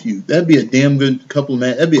Gable feud. That'd be a damn good couple of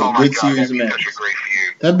matches. That'd be a good series of matches. Such a great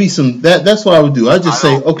feud. That'd be some. That's what I would do. I'd just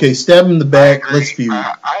say, okay, stab him in the back, let's feud.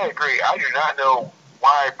 I agree. I do not know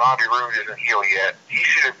why Bobby Roode isn't heel yet. He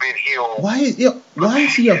should have been heel. Why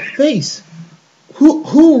is he a face?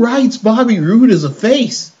 Who writes Bobby Roode as a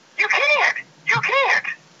face? You can't.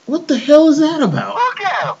 What the hell is that about? Look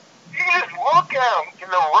at him. You just look at him in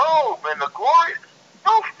the robe and the glory.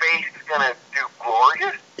 No face is gonna do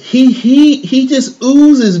glorious. He just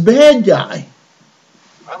oozes bad guy.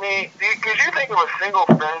 I mean, could you think of a single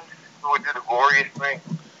fence who would do the glorious thing?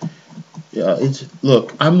 Yeah,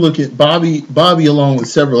 I'm looking at Bobby along with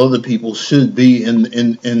several other people should be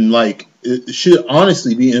in like it should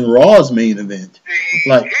honestly be in Raw's main event.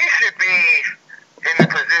 Like he should be in the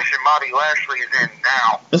position Bobby Lashley is in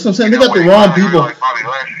now. That's what I'm saying. They got the Raw people. Like Bobby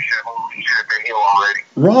Lashley should have been heel already.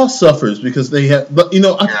 Raw suffers because they have, but I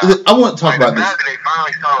want to talk about this. That they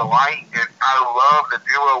finally saw the light, and I love the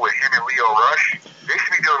duo with him and Leo Rush. They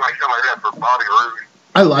should be doing like something like that for Bobby Roode.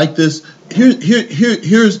 I like this.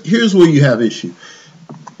 Here's where you have issue.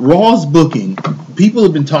 Raw's booking. People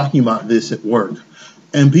have been talking about this at work,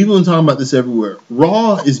 and people have been talking about this everywhere.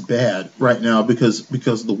 Raw is bad right now because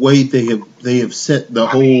the way they have set the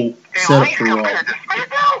whole setup for Raw.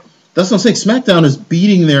 That's what I'm saying. SmackDown is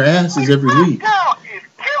beating their asses every week. SmackDown is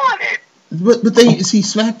killing it. But they see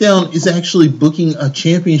SmackDown is actually booking a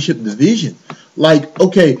championship division. Like,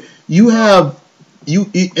 okay, like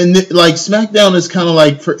SmackDown is kind of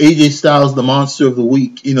like for AJ Styles the monster of the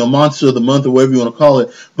week, monster of the month or whatever you want to call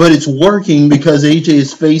it. But it's working because AJ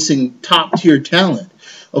is facing top tier talent.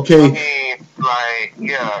 Okay. I mean,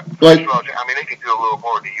 they could do a little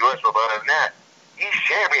more in the US, but other than that, each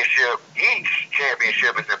championship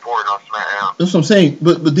is important on SmackDown. That's what I'm saying.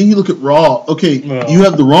 But then you look at Raw. Okay, you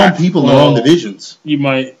have the wrong people in the wrong divisions. You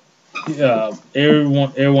might,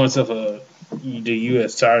 everyone's up the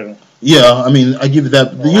U.S. title. Yeah, I mean, I give it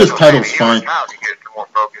that. The U.S. title's fine. Now to get some more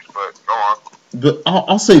focus, but go on. But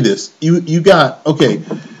I'll say this: you got okay.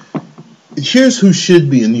 Here's who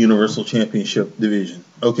should be in the Universal Championship division.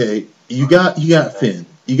 Okay, you got Finn.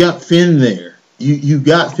 You got Finn there. You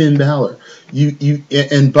got Finn Balor.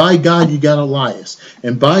 And by God you got Elias.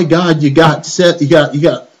 And by God you got Seth. You got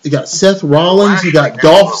Seth Rollins. You got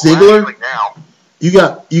Dolph Ziggler. You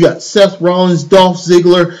got Seth Rollins, Dolph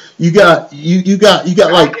Ziggler. You got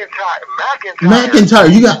like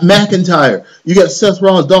McIntyre. You got McIntyre. You got Seth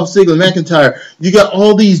Rollins, Dolph Ziggler, McIntyre. You got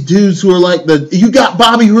all these dudes who are like you got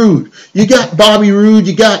Bobby Roode. You got now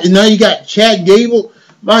you got Chad Gable.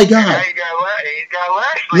 My God. Yeah, you got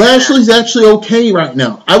Lashley. Lashley's actually okay right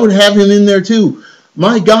now. I would have him in there too.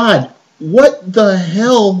 My God, what the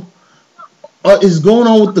hell is going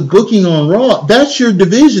on with the booking on Raw? That's your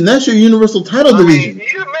division. That's your Universal title division.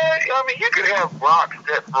 You could have Brock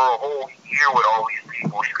set for a whole year with all these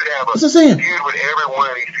people. You could have a feud with every one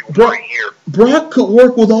of these people for a year. Brock could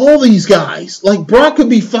work with all these guys. Like, Brock could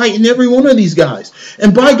be fighting every one of these guys.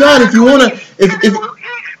 And by God, if you want to... Each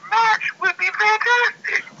match would be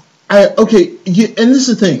fantastic. And this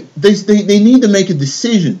is the thing. They need to make a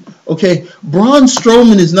decision. Okay, Braun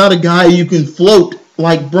Strowman is not a guy you can float.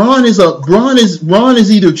 Like, Braun is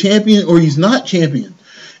either champion or he's not champion.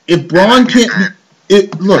 If Braun can't, look.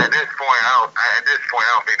 At this point, I don't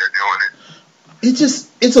think they're doing it.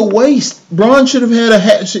 It's a waste. Braun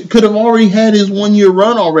could have already had his 1 year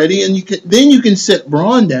run already, and then you can set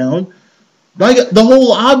Braun down. The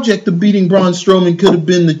whole object of beating Braun Strowman could have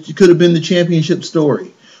been the championship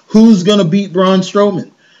story. Who's gonna beat Braun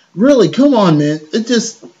Strowman? Really, come on, man.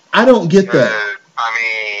 I don't get that. I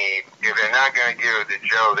mean, if they're not gonna give it to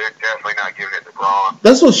Joe, they're definitely not giving it to Braun.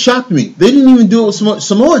 That's what shocked me. They didn't even do it with Samoa.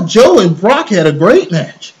 Samoa Joe and Brock had a great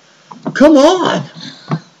match. Come on.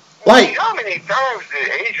 Like, how many times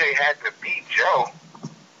did AJ have to beat Joe?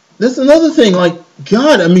 That's another thing. Like,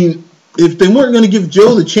 God, I mean, if they weren't going to give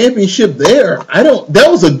Joe the championship there, that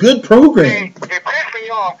was a good program. It pissed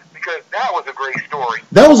me off because that was a great story.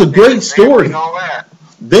 That was a great story.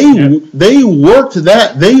 They worked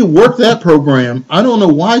that program. I don't know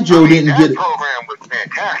why Joe didn't get it. That program was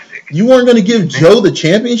fantastic. You weren't going to give Joe the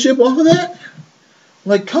championship off of that?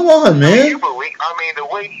 Like, come on, man. You believe? I mean, the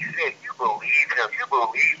way he said, you believe him. You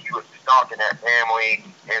believe he was stalking that family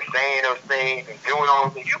and saying those things and doing all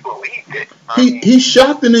those things. You believed it. He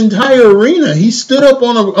shocked an entire arena. He stood up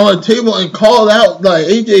on a table and called out like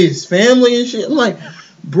AJ's family and shit. I'm like,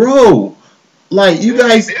 bro, like you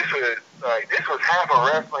guys. This was half a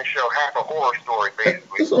wrestling show, half a horror story,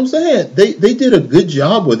 basically. That's what I'm saying. They did a good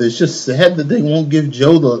job with it. It's just sad that they won't give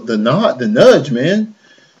Joe the nudge, man.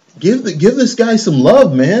 Give this guy some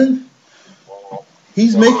love, man.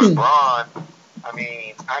 He's making. LeBron, I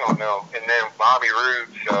mean, I don't know. And then Bobby Roode,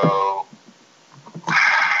 so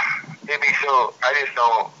it'd be so. I just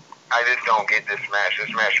don't get this match.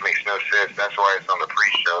 This match makes no sense. That's why it's on the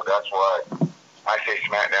pre-show. That's why I say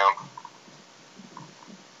SmackDown.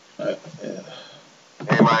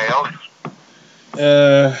 Anybody else?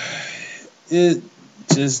 It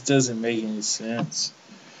just doesn't make any sense.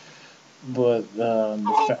 But how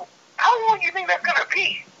long do you think that's gonna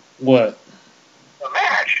be? What? The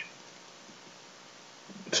match.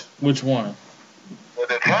 Which one?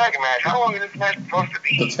 The tag match. How long is this match supposed to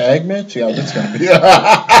be? The tag match? Yeah, it's gonna be.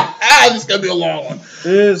 It's gonna be a long one.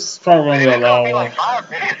 It's probably gonna be a long one. Like 5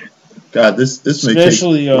 minutes. God, this may take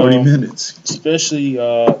 40 minutes. Especially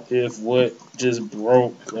if what just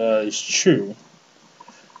broke is true.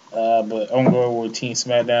 But I'm going with Team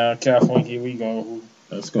SmackDown. California, where you going? Who?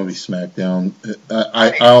 That's going to be SmackDown.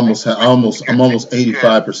 I'm almost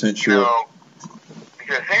 85% sure. You know,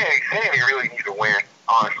 because Sanity really needs to win,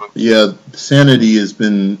 honestly. Yeah, Sanity has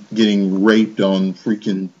been getting raped on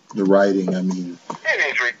freaking the writing. I mean, it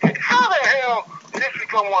is ridiculous. How the hell did this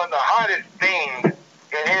become one of the hottest things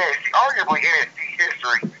in NXT, arguably NXT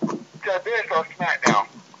history, to this on SmackDown?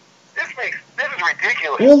 This is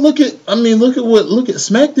ridiculous. well, look at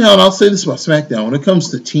SmackDown. I'll say this about SmackDown. When it comes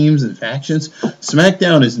to teams and factions,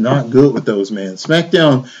 SmackDown is not good with those, man.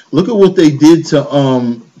 SmackDown, look at what they did to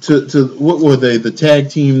what were they? The tag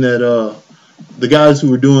team that the guys who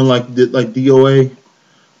were doing like DOA.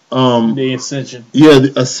 The Ascension. Yeah,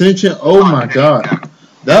 the Ascension. Oh my God,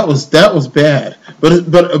 that was bad. But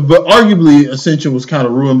arguably Ascension was kind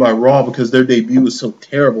of ruined by Raw because their debut was so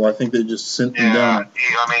terrible. I think they just sent them down.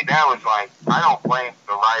 Yeah, I mean that was like, I don't blame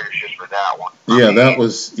the writers just for that one. That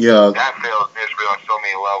failed miserably on so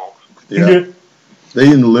many levels. Yeah, they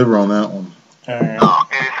didn't deliver on that one. And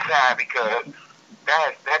it's sad because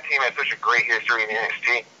that team has such a great history in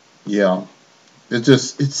NXT. Yeah,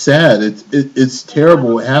 it's sad. It's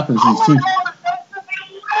terrible what happens to these teams.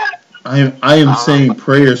 I am saying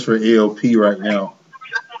prayers for AOP right now.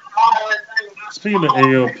 Speaking of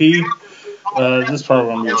AOP, this is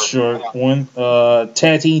probably gonna be a short one.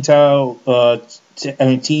 Tag team title,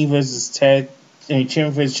 team versus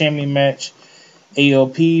champion versus champion match.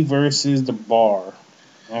 AOP versus the Bar.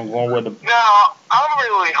 I'm going with the. Now, I'm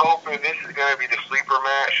really hoping this is going to be the sleeper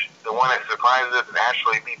match, the one that surprises us and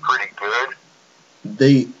actually be pretty good.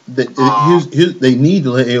 They need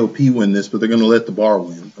to let AOP win this, but they're going to let the Bar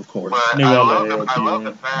win, of course. But I love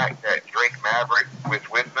the fact that Drake Maverick was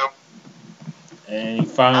with them. And he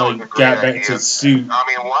finally got back to the suit. I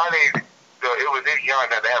mean, it was idiotic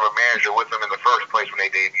that they have a manager with them in the first place when they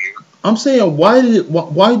debuted. I'm saying, why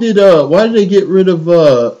did they get rid of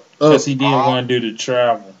because he didn't want to do the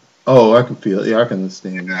travel. Oh, I can feel it. Yeah, I can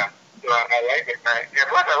understand that. I like it. And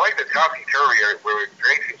plus, I like the topsy-turvy where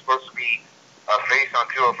Drake is supposed to be a face on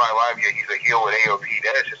 205 Live, yet he's a heel with AOP.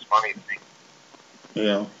 That is just funny to me.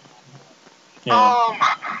 Yeah. See, I'm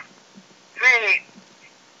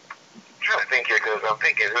trying to think here because I'm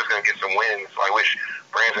thinking who's going to get some wins. So I wish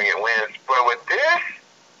Brand's going to get wins. But with this,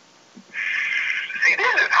 see,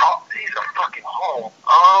 this is hot. He's a fucking home.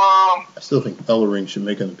 I still think Ellering should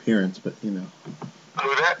make an appearance, but you know.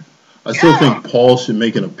 Who that? I still think Paul should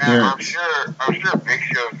make an appearance. I'm sure Big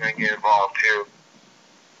Show's going to get involved too.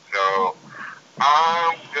 So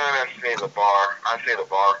I'm gonna say the Bar. I say the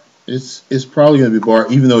Bar. It's probably gonna be Bar,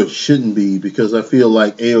 even though it shouldn't be, because I feel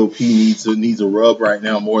like AOP needs a rub right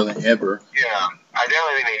now more than ever. Yeah, I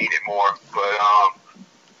definitely think they need it more, but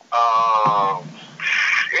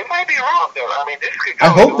it might be wrong though. I mean, this could go. I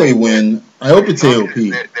hope they win. I hope it's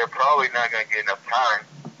AOP. They're probably not gonna get enough time.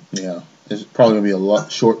 Yeah, it's probably gonna be a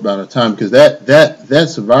short amount of time because that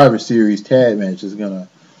Survivor Series tag match is gonna.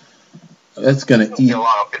 That's gonna eat. That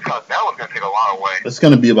one's gonna take a lot away. It's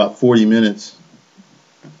gonna be about 40 minutes,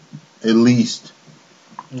 at least.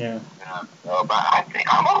 Yeah. But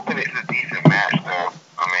I'm hoping it's a decent match, though.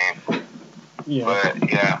 I mean, yeah. But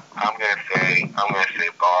yeah, I'm gonna say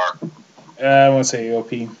Bar. I want to say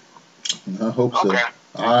AOP. I hope so. Okay.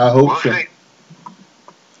 I hope we'll so. See.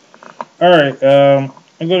 All right.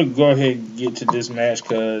 I'm gonna go ahead and get to this match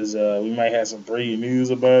because we might have some breaking news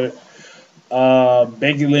about it.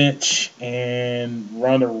 Becky Lynch and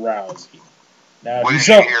Ronda Rousey. Now, What if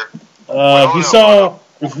did you you hear? saw,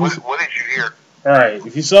 What did you hear? all right,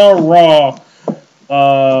 if you saw Raw,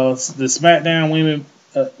 the SmackDown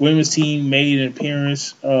women's team made an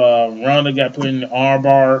appearance. Ronda got put in the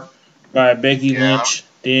armbar by Becky Lynch.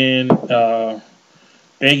 Then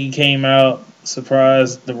Becky came out,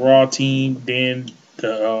 surprised the Raw team. Then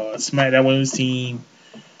the SmackDown women's team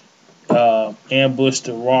ambushed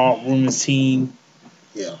the Raw women's team.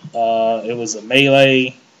 Yeah. It was a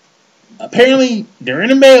melee. Apparently, they're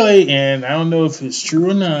in a melee, and I don't know if it's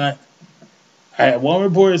true or not. One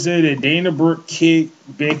report said that Dana Brooke kicked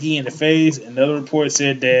Becky in the face. Another report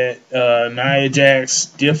said that Nia Jax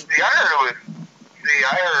stiff. I heard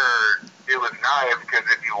it was Nia because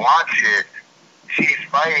if you watch it, she's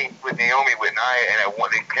fighting with Naomi with Nia, and at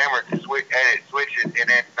one the camera switches, and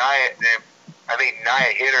then I think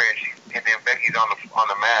Nia hit her, and then Becky's on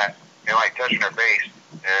the mat and like touching her face,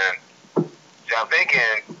 and so I'm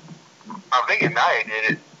thinking Nia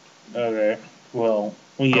did it. Okay, well,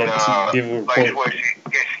 we had to see different reports.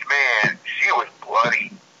 She was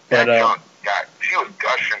bloody. But she was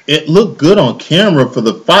gushing. It looked good on camera for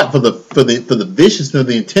the fight, for the viciousness,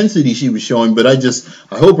 the intensity she was showing. But I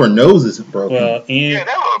hope her nose isn't broken. Well,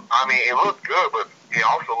 it looked good, but it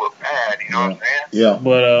also looked bad. You know what I'm saying? Yeah.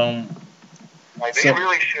 But they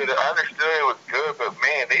really should. I understood it was good, but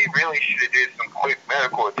man, they really should have did some quick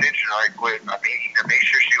medical attention right quick. I mean, to make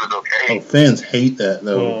sure she was okay. Oh, fans hate that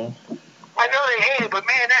though. Well, I know they hate it, but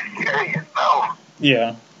man, that's serious though.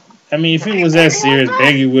 Yeah. I mean, if it was that serious,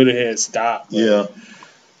 Becky would have had stopped. Yeah.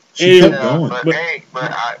 She kept going. But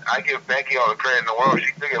I give Becky all the credit in the world.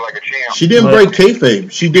 She took it like a champ. She didn't break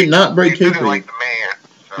kayfabe. She did not break She took it kayfabe. like the man.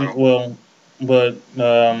 So. Well, but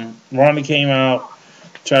Ronda came out,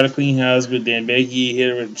 tried to clean house, but then Becky hit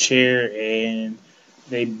her with a chair, and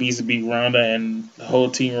they beat Ronda, and the whole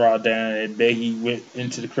team rocked down, and Becky went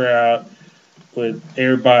into the crowd with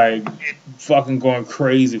everybody fucking going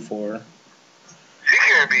crazy for her. She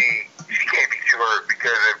can't be too hurt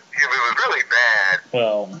because if it was really bad,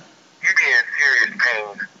 well, you'd be in serious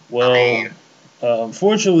pain. Well,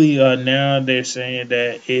 unfortunately, now they're saying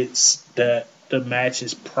that the match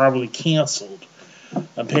is probably canceled.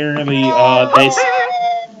 Apparently,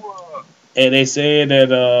 they said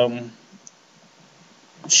that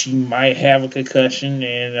she might have a concussion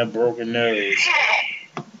and a broken nose.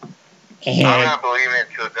 And, I'm not believing it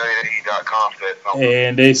until WWE.com said something.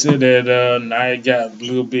 And they said that Nia got a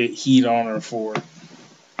little bit heat on her for it.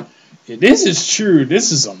 If this is true,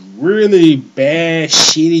 this is some really bad,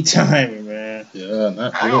 shitty timing, man. Yeah,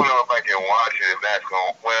 not I don't know if I can watch it if that's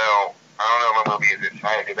going. Well, I don't know if I'm gonna be as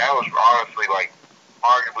excited because that was honestly like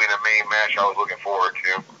arguably the main match I was looking forward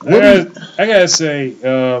to. I gotta say,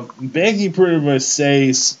 Becky pretty much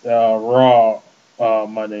saves Raw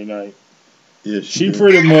Monday night. Yeah, she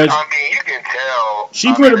pretty much. I mean, you can tell.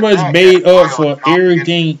 She pretty much made up for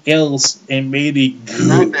everything else and made it good.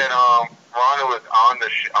 Not that Ronda was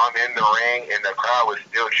in the ring and the crowd was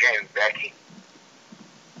still chanting Becky.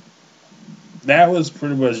 That was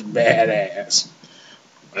pretty much badass.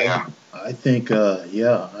 Yeah. I think, I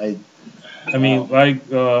mean, like,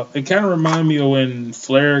 it kind of reminded me of when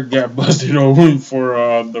Flair got busted open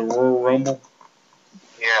for the Royal Rumble.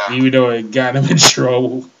 Yeah. Even though it got him in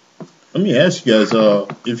trouble. Let me ask you guys,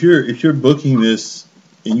 if you're booking this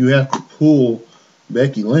and you have to pull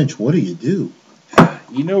Becky Lynch, what do you do?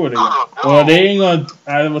 You know what they're gonna. Well, they ain't gonna.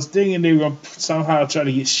 I was thinking they were gonna somehow try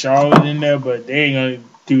to get Charlotte in there, but they ain't gonna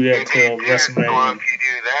do that till WrestleMania. Well, if you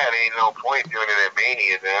do that, ain't no point doing it at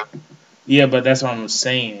Mania then. Yeah, but that's what I'm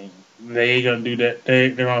saying. They ain't gonna do that. They're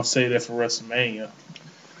gonna say that for WrestleMania.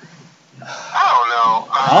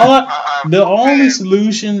 I don't know. The only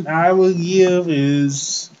solution I would give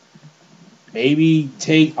is maybe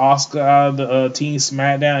take Asuka out of the Team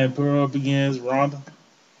SmackDown and put her up against Ronda.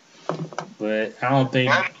 But I don't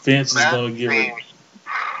think Vince is going to give her.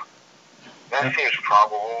 That seems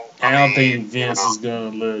probable. I don't think Vince is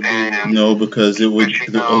going to let her do it. No, because it would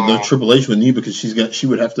the Triple H would need because she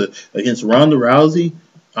would have to against Ronda Rousey.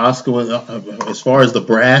 Asuka, as far as the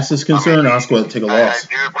brass is concerned, Asuka would take a loss. I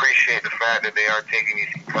do appreciate the fact that they are taking these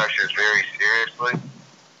concussions very seriously.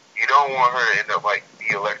 You don't want her to end up like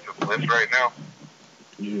the Alexa Bliss right now.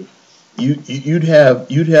 Yeah. You'd have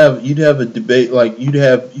a debate like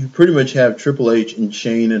you pretty much have Triple H and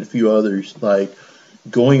Shane and a few others like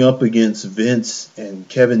going up against Vince and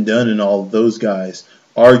Kevin Dunn and all of those guys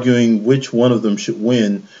arguing which one of them should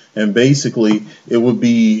win, and basically it would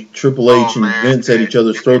be Triple H and Vince at each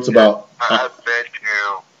other's throats about. I bet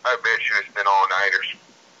you it's been all-nighters.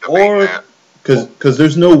 Because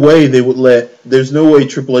there's no way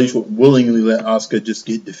Triple H would willingly let Asuka just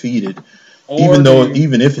get defeated,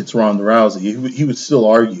 even if it's Ronda Rousey, he would still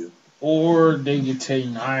argue. Or they could take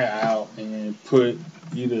Nia out and put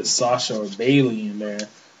either Sasha or Bayley in there.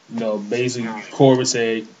 You know, basically Corbin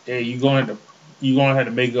said, "Hey, you're gonna have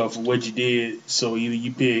to make up for what you did. So either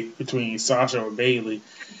you pick between Sasha or Bayley,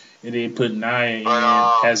 and then put Nia in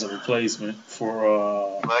as a replacement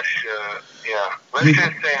for." Let's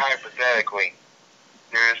just say hypothetically,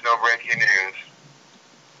 there is no breaking news.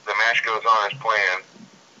 The match goes on as planned.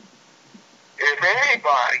 If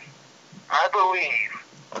anybody, I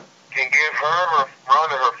believe, can give her or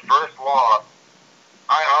Ronda her first loss,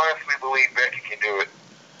 I honestly believe Becky can do it.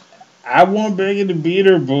 I want Becky to beat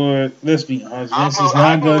her, but let's be honest, Vince is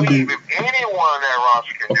not going to do it. If anyone in that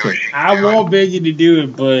roster can do it, she can I want Becky to do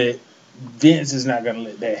it, but Vince is not going to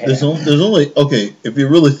let that happen. There's only if you're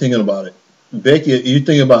really thinking about it, Becky, you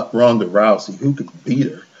think about Ronda Rousey, who could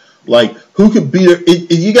beat her? Like, who could beat her?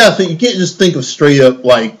 You gotta think. You can't just think of straight up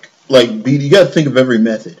like beat. You gotta think of every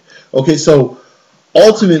method. Okay, so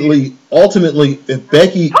ultimately, if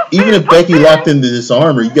Becky locked into this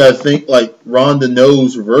armor, you gotta think like Ronda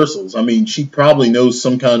knows reversals. I mean, she probably knows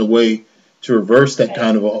some kind of way to reverse that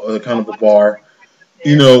kind of a bar.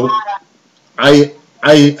 You know, I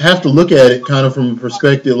have to look at it kind of from a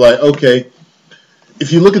perspective like, okay,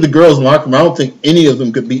 if you look at the girls in the locker room, I don't think any of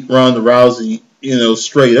them could beat Ronda Rousey, you know,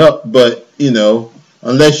 straight up. But, you know,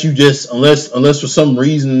 unless for some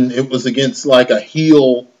reason it was against like a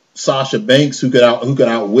heel Sasha Banks who could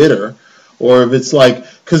outwit her, or if it's like,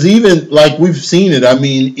 because even like we've seen it. I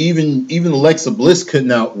mean, even Alexa Bliss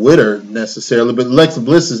couldn't outwit her necessarily, but Alexa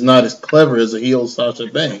Bliss is not as clever as a heel Sasha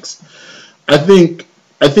Banks. I think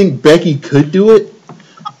Becky could do it.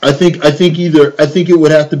 I think it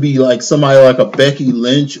would have to be like somebody like a Becky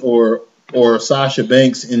Lynch or Sasha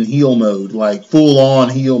Banks in heel mode, like full on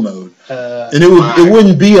heel mode, and it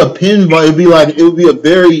wouldn't be a pin, but it would be a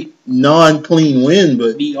very non-clean win.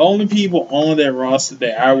 But the only people on that roster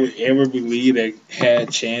that I would ever believe that had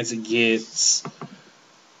a chance against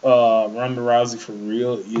Ronda Rousey for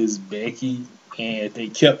real is Becky, and they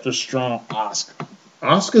kept her strong.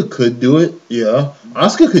 Asuka could do it, yeah.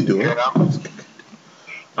 Asuka could do it.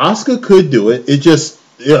 Asuka could do it. It just,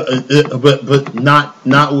 but not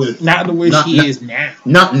with the way she is now.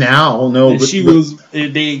 Not now, no. But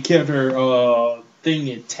if they kept her thing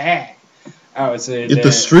intact, I would say if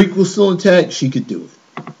the streak was still intact, she could do it.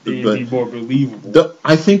 It'd be more believable.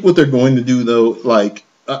 I think what they're going to do though, like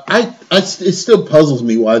it still puzzles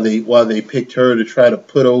me why they picked her to try to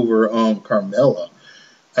put over Carmella.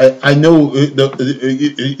 I know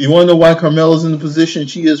you want to know why Carmella's in the position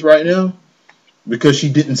she is right now? Because she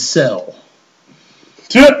didn't sell.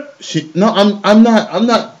 I'm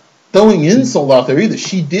not throwing insult out there either.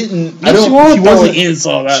 She didn't.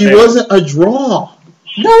 She wasn't a draw.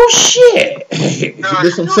 No shit.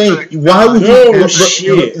 That's what I'm saying. Why would you?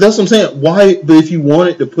 Shit. That's what I'm saying. Why? But if you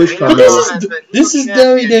wanted to push Carmella, this is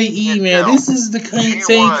WWE, man. This is the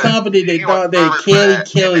same company that thought that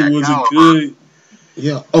Kelly was a good.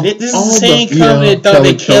 Yeah, this is the same company that thought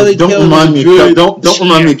that Kelly don't was remind a me. good. Don't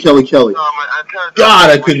remind me of Kelly. God,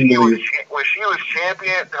 I couldn't believe it. When she was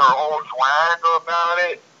champion, her own swag about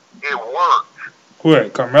it, it worked.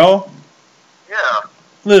 What, Carmella? Yeah.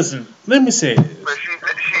 Listen, let me say this. But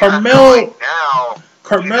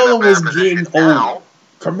Carmella was getting old.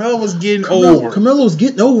 Carmella was getting over. Carmella was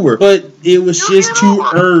getting over. But it was just too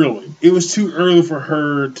early. It was too early for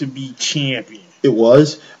her to be champion. It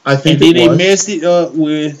was. I think. And then they messed it up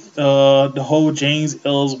with the whole James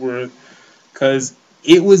Ellsworth because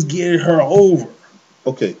it was getting her over.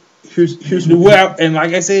 Okay, here's and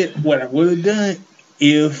like I said, what I would have done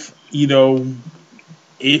if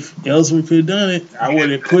Ellsworth could have done it, I would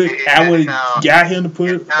have got him to put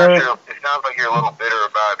her. It sounds like you're a little bitter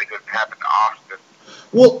about it because it happened to Austin.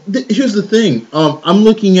 Well, here's the thing. I'm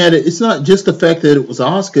looking at it. It's not just the fact that it was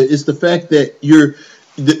Asuka. It's the fact that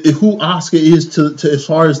who Asuka is to as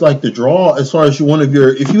far as like the draw, as far as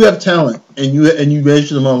if you have talent and you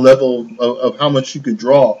measure them on a level of how much you could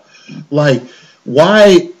draw, like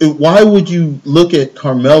why would you look at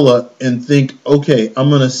Carmella and think, okay, I'm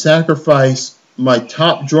gonna sacrifice my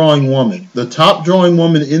top drawing woman, the top drawing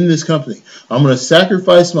woman in this company. I'm going to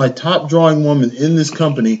sacrifice my top drawing woman in this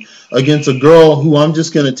company against a girl who I'm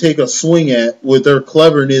just going to take a swing at with her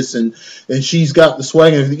cleverness and she's got the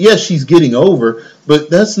swag and everything. Yes, she's getting over, but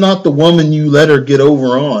that's not the woman you let her get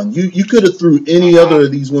over on. You could have threw any other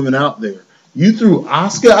of these women out there. You threw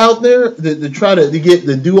Asuka out there to try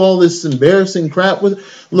to do all this embarrassing crap with it.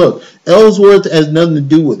 Look, Ellsworth has nothing to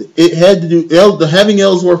do with it. It had to do having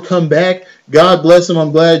Ellsworth come back. God bless him.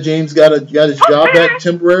 I'm glad James got his job back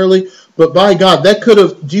temporarily. But by God,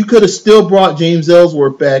 you could have still brought James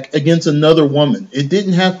Ellsworth back against another woman. It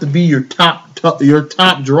didn't have to be your top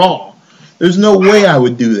draw. There's no way I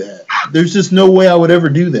would do that. There's just no way I would ever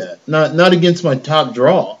do that. Not against my top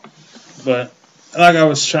draw. But like I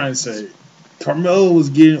was trying to say, Carmella was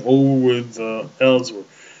getting over with Ellsworth.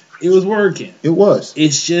 It was working. It was.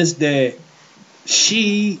 It's just that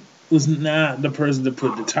she was not the person to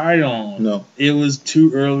put the title on. No. It was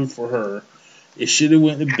too early for her. It should have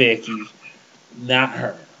went to Becky, not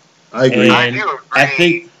her. I agree. And I do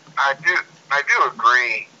agree. I do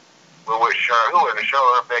agree with what Charlotte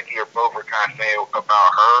and Becky are both were kind of saying about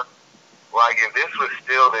her. Like, if this was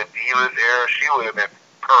still the Divas era, she would have been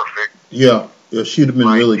perfect. Yeah, she'd have been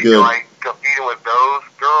really good. Like, competing with those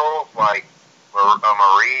girls, like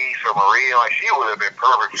Marie, like, she would have been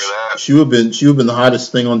perfect for that. She would have been the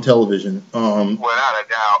hottest thing on television. Without a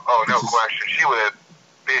doubt. Oh, no question. She would have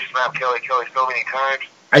bitch slapped Kelly so many times.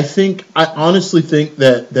 I honestly think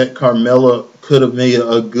that Carmella could have made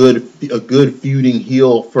a good feuding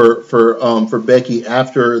heel for Becky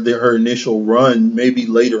after her initial run. Maybe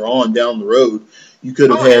later on down the road, you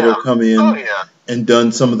could have had her come in and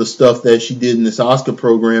done some of the stuff that she did in this Asuka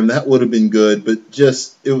program. That would have been good, but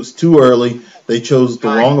it was too early. They chose the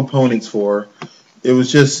wrong opponents for her. It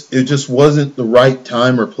just wasn't the right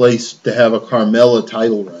time or place to have a Carmella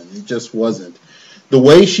title run. It just wasn't. The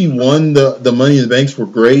way she won the Money in the Banks were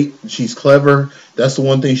great. She's clever. That's the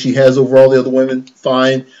one thing she has over all the other women.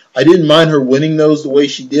 Fine. I didn't mind her winning those the way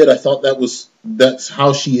she did. I thought that's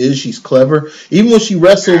how she is. She's clever. Even when she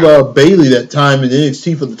wrestled Bayley that time in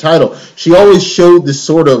NXT for the title, she always showed this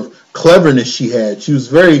sort of cleverness she had. She's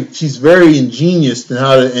very ingenious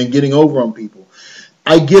in getting over on people.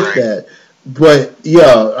 I get that. But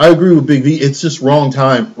yeah, I agree with Big V. It's just wrong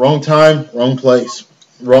time, wrong place,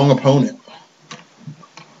 wrong opponent.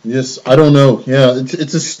 I don't know. Yeah,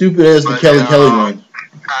 it's as stupid as the Kelly one.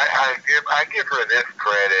 I give her this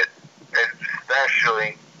credit,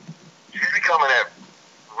 especially she's becoming that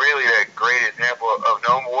great example of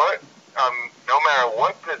no matter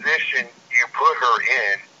what position you put her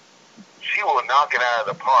in, she will knock it out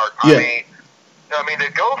of the park. Yeah. I mean to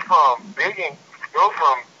go from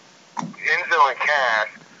Enzo and Cass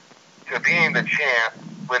to being the champ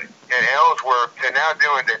and Ellsworth to now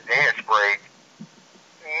doing the dance break.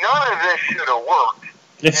 None of this should have worked.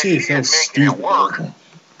 Yeah, she is so stupid.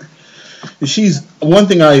 She's one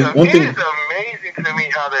thing. It is amazing to me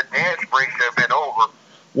how the dance breaks have been over.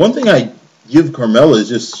 One thing I give Carmella is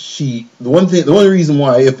just the only reason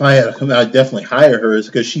why if I had to come out, I'd definitely hire her is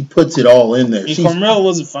because she puts it all in there. If Carmella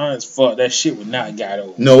wasn't fine as fuck, that shit would not got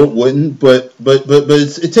over. No, it wouldn't. But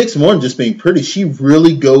it takes more than just being pretty. She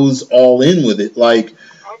really goes all in with it. Like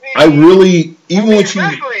especially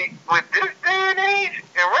with this day and age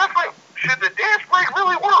in wrestling, should the dance break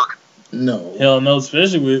really work? No. Hell no,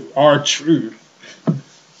 especially with R-Truth.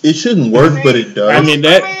 It shouldn't work, but it does. I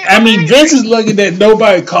mean, Vince is lucky that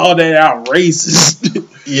nobody called that out racist.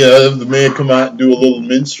 Yeah, the man come out and do a little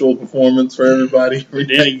minstrel performance for everybody. But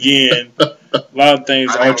then again, a lot of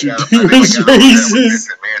things R-Truth do is racist.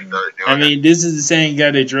 I mean, this is the same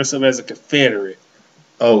guy that dressed up as a Confederate.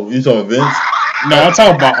 Oh, you talking Vince? No, I'm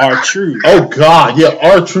talking about R-Truth. Oh, God, yeah,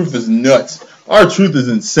 R-Truth is nuts. R-Truth is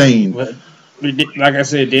insane. But like I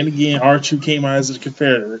said, then again, R-Truth came out as a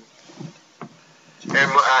Confederate. And I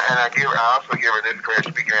also give her this credit,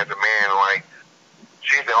 speaking as a man, like,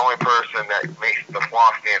 she's the only person that makes the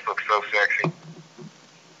floss dance look so sexy.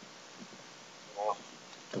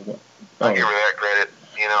 I give her that credit,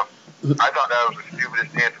 you know. I thought that was the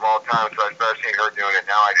stupidest dance of all time, so I started seeing her doing it.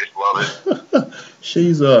 Now I just love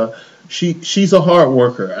it. She's a hard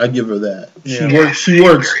worker. I give her that. Yeah. She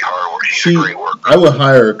works. Very hard work. She's a great worker. I would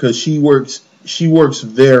hire her because she works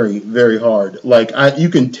very, very hard. Like you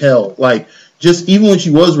can tell. Like just even when she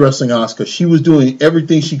was wrestling Asuka, she was doing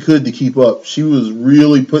everything she could to keep up. She was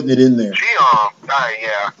really putting it in there. Yeah.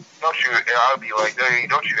 I would be like, hey,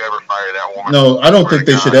 don't you ever fire that woman. No, I don't think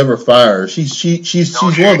they should ever fire her. She's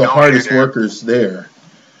one of the hardest workers there.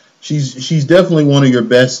 She's definitely one of your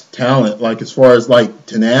best talent, like as far as like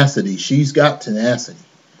tenacity. She's got tenacity.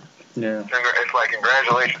 Yeah. It's like,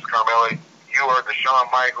 congratulations, Carmella. You are the Shawn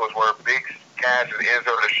Michaels, where Big Cass and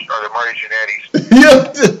Enzo are the Marty Jannetty's.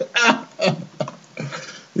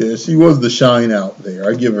 Yeah, she was the shine out there.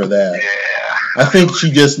 I give her that. Yeah. I think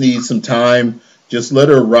she just needs some time. Just let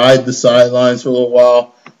her ride the sidelines for a little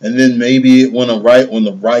while, and then maybe when the right. I mean,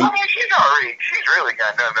 she's really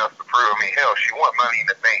got nothing else to prove. I mean, hell,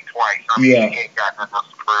 I mean, Yeah. he ain't got nothing else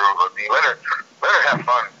to prove. I mean, let her have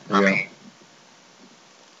fun. I Yeah. mean,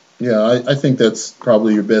 Yeah, I think that's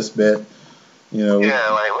probably your best bet. You know. yeah,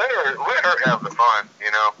 like let her have the fun.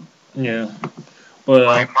 You know. Yeah. But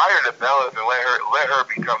Like, fire the Bellas and let her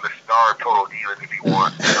become the star of Total Divas if you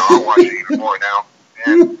want. You know, I'll watch it even more now.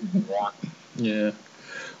 And want. yeah.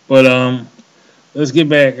 But let's get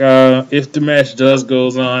back. If the match does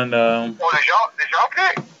goes on, Well, did y'all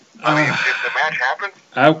pick? I mean, if the match happens,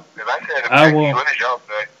 because I said if I Becky, won't. what did y'all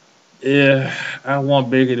say? Yeah, I want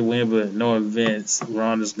Becky to win, but knowing Vince,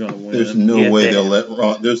 Ronda's gonna win. There's no Get way that. they'll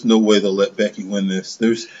let There's no way they'll let Becky win this.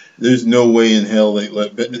 There's no way in hell they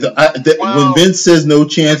let when Vince says no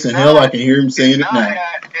chance in hell, I can hear him saying it now.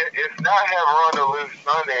 If not have Ronda lose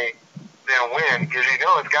Sunday, then win, because you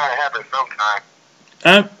know it's got to happen sometime.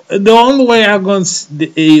 The only way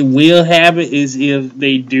it will happen is if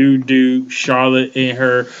they do Charlotte and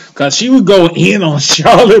her, because she would go in on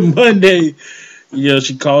Charlotte Monday. You know,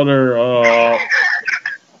 she called her.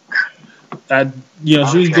 She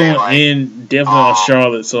was going in definitely on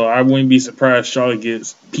Charlotte, so I wouldn't be surprised if Charlotte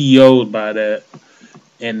gets PO'd by that,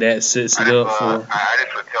 and that sets it up for. I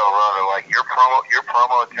just would tell Ronda, like, your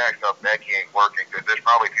promo attacks on Becky ain't working, because there's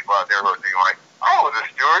probably people out there who are thinking like, I was a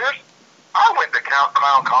stewardess. I went to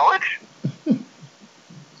Clown College.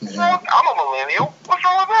 Yeah. I'm a millennial. What's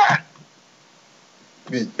wrong with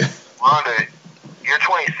that? Ronda, you're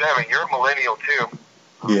 27. You're a millennial too.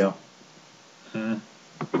 Yeah.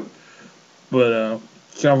 But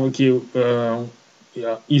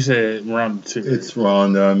yeah, you said Ronda too. It's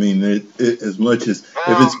Ronda. I mean, as much as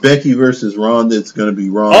if it's Becky versus Ronda, it's going to be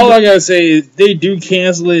Ronda. All I gotta say is, they do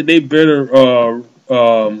cancel it. They better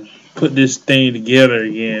put this thing together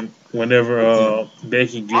again whenever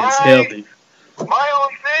Becky gets healthy. My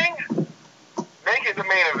only thing, make it the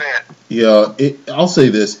main event. Yeah, I'll say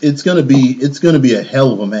this: it's gonna be a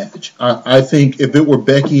hell of a match. I think if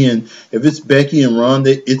it's Becky and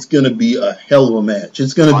Ronda, it's gonna be a hell of a match.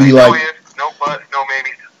 It's gonna be like no buts, no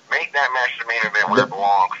maybes. Make that match the main event where it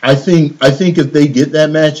belongs. I think if they get that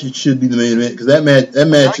match, it should be the main event, because that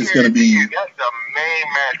match is gonna be. That's the main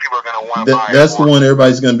match people are gonna want to buy. That's the one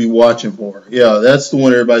everybody's gonna be watching for. Yeah, that's the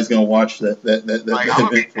one everybody's gonna watch that like, I'm gonna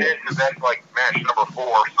be event for. pissed if that's like match number 4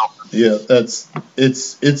 or something. Yeah,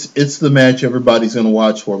 it's the match everybody's gonna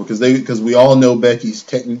watch for, because we all know Becky's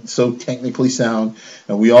so technically sound,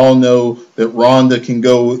 and we all know that Ronda can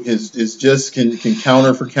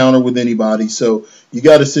counter for counter with anybody. So you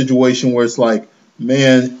got a situation where it's like,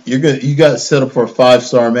 man, you got to set up for a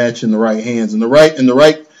 5-star match in the right hands, in the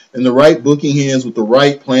right booking hands with the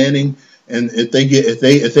right planning, and if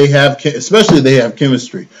they have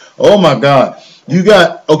chemistry. Oh my God, you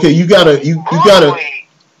gotta.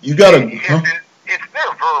 It's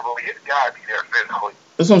there verbally. It's gotta be there physically.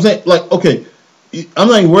 That's what I'm saying. Like, okay, I'm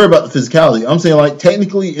not even worried about the physicality. I'm saying, like,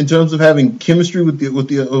 technically, in terms of having chemistry with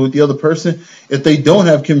the other person, if they don't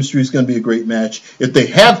have chemistry, it's going to be a great match. If they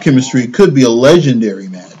have chemistry, it could be a legendary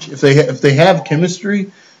match. If they have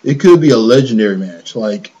chemistry, it could be a legendary match.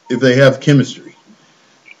 Like, if they have chemistry,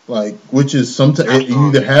 like, which is sometimes you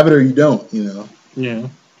either have it or you don't. You know. Yeah.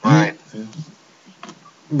 Right. Yeah.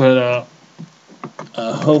 But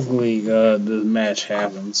hopefully the match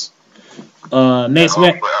happens. Next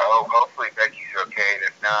match. Hopefully Becky's okay. And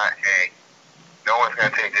if not, hey, no one's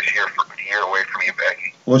gonna take this year away from you,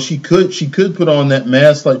 Becky. Well, she could put on that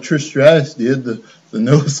mask like Trish Stratus did, the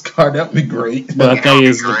nose guard. That'd be great. But I think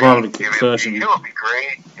it's probably the concussion. It would be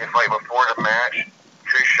great if, like, before the match,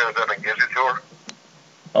 Trish shows up and gives it to her.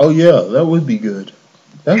 Oh yeah, that would be good.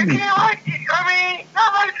 Not by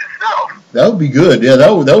itself. That would be good. Yeah,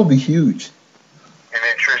 that would be huge. And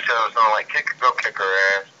then Trish shows up like kick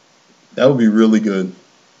her ass. That would be really good.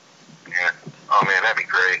 Yeah. Oh man, that'd be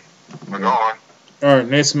great. We're going. All right,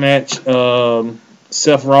 next match.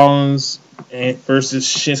 Seth Rollins versus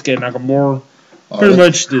Shinsuke Nakamura. Pretty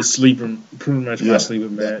much my sleeping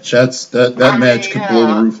match. That match could blow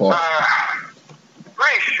the roof off.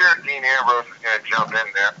 Pretty sure Dean Ambrose is gonna jump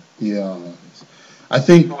in there. Yeah, I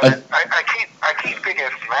think. I keep picking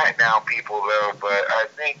SmackDown people though, but I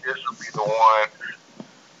think this will be the one.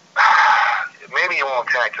 Maybe he won't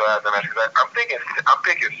tag till after the match, because I'm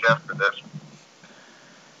picking Seth for this.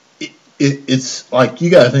 It's like, you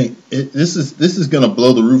gotta think, this is gonna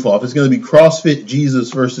blow the roof off. It's gonna be CrossFit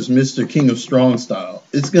Jesus versus Mr. King of Strong Style.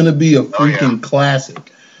 It's gonna be a freaking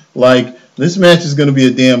classic. Like, this match is gonna be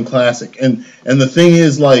a damn classic. And the thing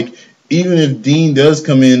is, like, even if Dean does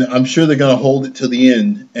come in, I'm sure they're gonna hold it to the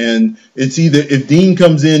end. And it's either, if Dean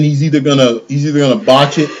comes in, he's either gonna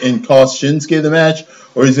botch it and cost Shinsuke the match,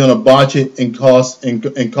 or he's gonna botch it and cost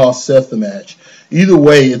Seth the match. Either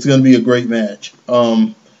way, it's gonna be a great match.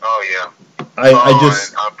 Oh, yeah. I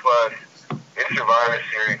just... Plus, it's Survivor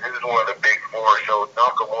Series. This is one of the big four, so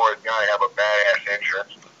Nakamura's got to have a badass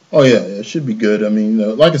entrance. Oh, yeah, it should be good. I mean,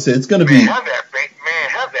 like I said, it's going to be... Have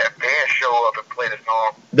that band show up and play the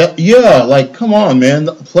song. Yeah, like, come on, man.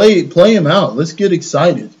 Play him out. Let's get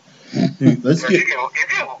excited. Dude, let's get... If you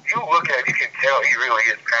look at it, you can tell he really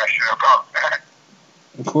is passionate about that.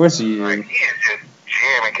 Of course he is. Like, he is just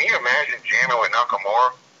jamming. Can you imagine jamming with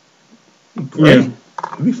Nakamura? Great.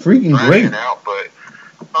 It'd be freaking great. Out, but,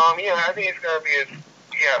 yeah, I think it's going to be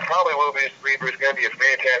probably will be a sleeper. It's going to be a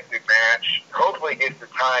fantastic match. Hopefully it gets the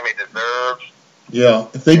time it deserves. Yeah,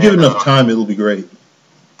 if they give enough time, it'll be great.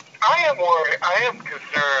 I am worried. I am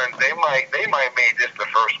concerned. They might make this the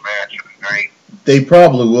first match of the night. They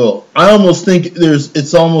probably will. I almost think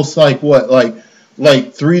it's almost like what, like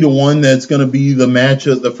 3-1. That's going to be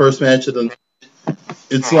the first match of the night.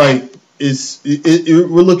 It's like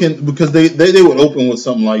we're looking because they would open with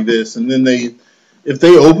something like this, and then if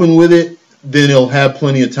they open with it, then it'll have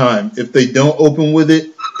plenty of time. If they don't open with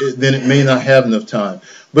it, then it may not have enough time.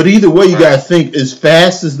 But either way, you got to think, as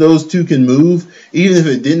fast as those two can move, even if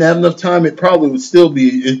it didn't have enough time, it probably would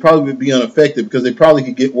be unaffected because they probably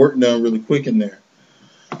could get work done really quick in there.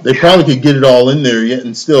 They probably could get it all in there yet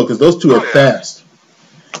and still, because those two are fast.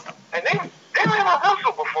 And they never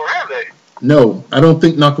wrestled before, have they? No, I don't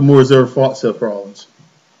think Nakamura's ever fought Seth Rollins.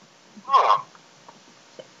 Huh.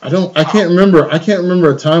 I can't remember a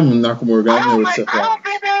time when Nakamura got in there with Seth Rollins. I don't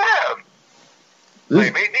think they have.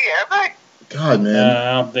 Have they? God, man.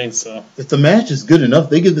 I don't think so. If the match is good enough,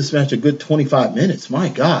 they give this match a good 25 minutes. My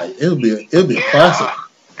God, it'll be a classic.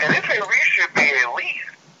 And this should be at least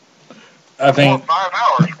 4 or 5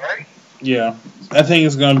 hours, right? Yeah. I think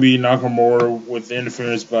it's going to be Nakamura with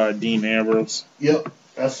interference by Dean Ambrose. Yep,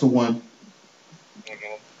 that's the one.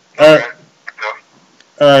 Mm-hmm. All right.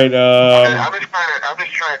 All right. I'm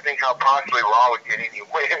just trying to think how possibly Raw would get any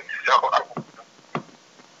wins. So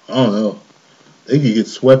I don't know. They could get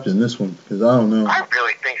swept in this one because I don't know. I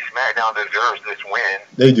really think SmackDown deserves this win.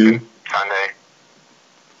 They do. Sunday.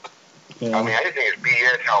 Yeah. I mean, I just think it's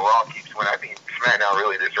BS how Raw keeps winning. I think SmackDown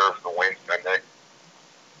really deserves the win Sunday.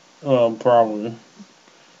 Probably.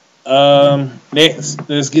 Next,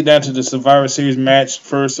 let's get down to the Survivor Series match.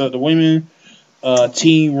 First up, the women.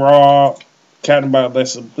 Team Raw, captained by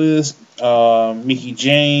Alexa Bliss, Mickie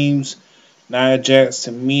James, Nia Jax,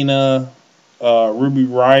 Tamina, Ruby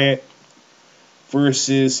Riott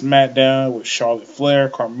versus SmackDown with Charlotte Flair,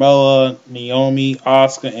 Carmella, Naomi,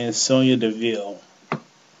 Asuka, and Sonya Deville. Do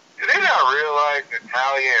they not realize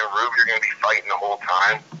Natalya and Ruby are going to be fighting the whole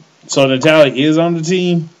time? So Natalya is on the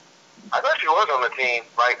team? I thought she was on the team.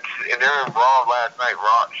 Like, during Raw last night,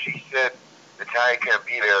 she said Natalya couldn't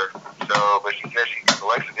be there. But she said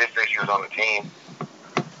Alexa did say she was on the team.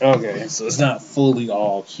 Okay, so it's not fully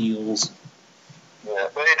all heels. Yeah,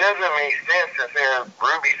 but it doesn't make sense since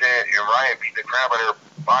Ruby said and Riott beat the crap out of her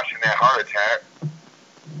botching that heart attack.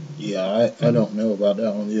 Yeah, I don't know about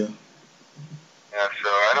that one, yeah. Yeah, so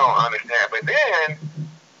I don't understand. But then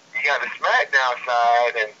you got the SmackDown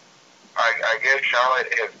side, and I guess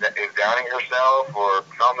Charlotte is doubting herself or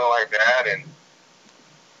something like that. And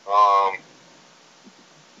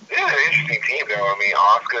this is an interesting team, though. I mean,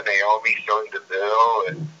 Asuka, Naomi, Sonya Deville,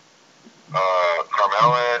 and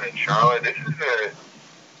Carmella and Charlotte. This is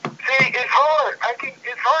it's hard.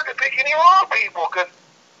 It's hard to pick any wrong people because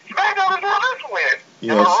SmackDown is not this win.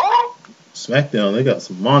 Yes. Am I wrong? SmackDown, they got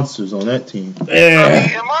some monsters on that team. I mean,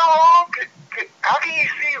 am I wrong? How can you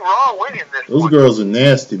see Raw winning this? Those girls are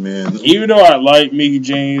nasty, man. Even though I like Mickie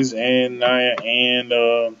James and Nia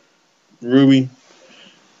and Ruby,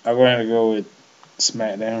 I'm going to go with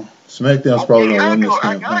SmackDown. SmackDown's probably going to win this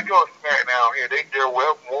I game. gotta go with SmackDown here. They're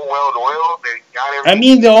more well-oiled. They got everything. I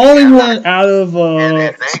mean, the only one out of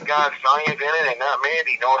and thank God Sonya's in it and not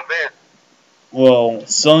Mandy. No offense. well,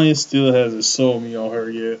 Sonya still hasn't sold me on her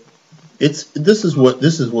yet. This is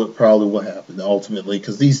what probably what happened ultimately,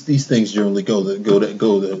 because these things generally go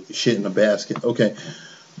to shit in a basket. Okay,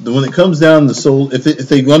 when it comes down to soul, if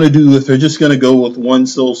they're just gonna go with one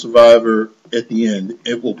sole survivor at the end,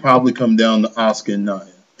 it will probably come down to Asuka and Nia,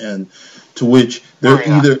 and to which they're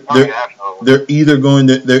either going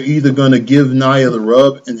to give Nia the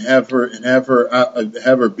rub and have her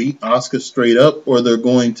beat Asuka straight up, or they're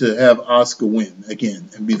going to have Asuka win again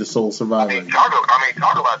and be the sole survivor. I mean, talk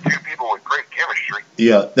about two people with great chemistry.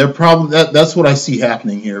 Yeah, they're probably that's what I see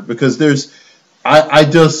happening here, because if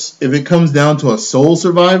it comes down to a sole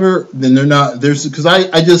survivor, then they're not because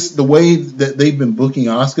the way that they've been booking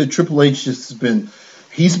Asuka, Triple H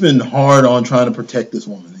he's been hard on trying to protect this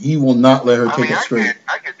woman. He will not let her take it straight.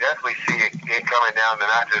 I could definitely see it coming coming down to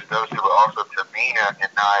not just those two, but also Tamina and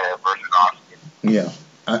Nia versus Asuka. Yeah,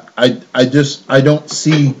 I don't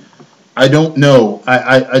see. I don't know.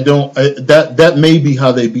 That may be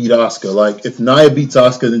how they beat Asuka. Like if Nia beats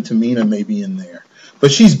Asuka, then Tamina may be in there.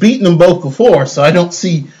 But she's beaten them both before, so I don't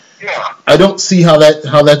see. Yeah. I don't see how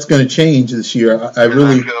that's going to change this year. I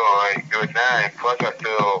really. I feel like with that, and plus I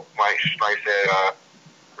feel like I said,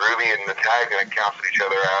 Ruby and Natalya going to cancel each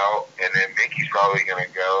other out, and then Mickey's probably going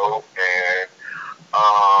to go, and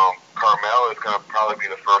Carmella is going to probably be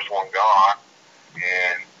the first one gone,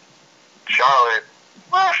 and Charlotte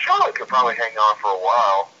could probably hang on for a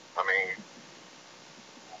while. I mean,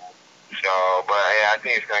 so, but yeah, I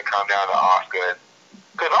think it's going to come down to Asuka.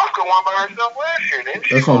 Because Asuka won by herself last year, didn't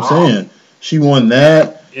she? That's what I'm saying. She won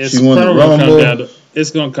that. It's she won the Rumble.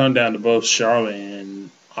 It's going to come down to both Charlotte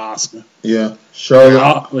and Asuka. Yeah,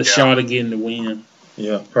 Charlotte. With Charlotte getting the win.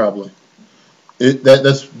 Yeah, probably.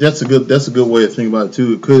 That's a good way of thinking about it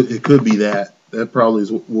too. It could be that. That probably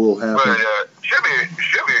is what will happen. But should be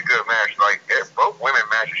a good match. Like both women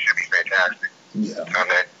matches should be fantastic. Yeah.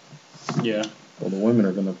 Yeah. Well, the women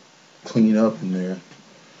are gonna clean up in there.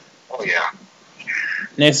 Oh yeah.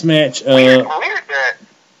 Next match. Weird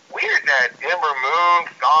that Ember Moon,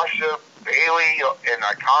 Sasha, Bailey, and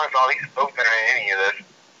Iconics, all these folks that are in any of this.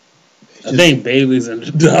 I think Bailey's in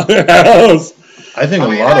the doghouse. I think a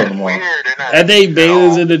lot of them are. I think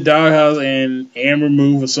Bailey's in the doghouse, and Amber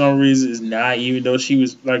Moon for some reason is not, even though she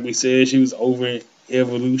was, like we said, she was over in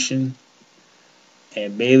Evolution.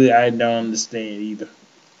 And Bailey, I don't understand either.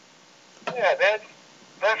 Yeah,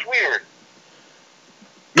 that's weird.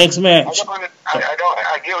 Next match.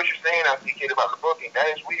 I get what you're saying. I think about the booking. That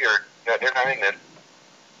is weird that they're not in this.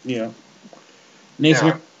 Yeah.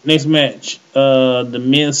 Next match. The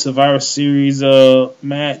Men's Survivor Series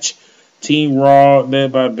match. Team Raw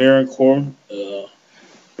led by Baron Corbin.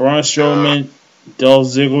 Braun Strowman, Dolph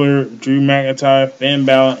Ziggler, Drew McIntyre, Finn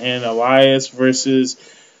Balor, and Elias versus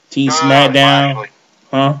Team SmackDown. Lashley.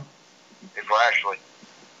 Huh? It's Lashley.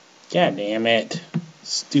 God damn it.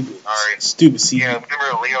 Stupid. Sorry. Stupid CBS. Yeah,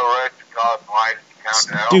 remember Leo Rudd called Elias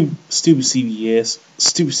Stupid CBS.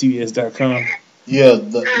 StupidCBS.com. Yeah,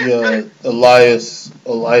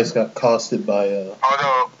 Elias got costed by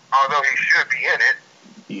although he should be in it.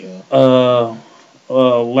 Yeah.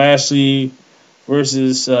 Lashley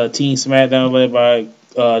versus Team SmackDown led by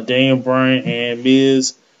Daniel Bryan and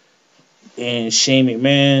Miz and Shane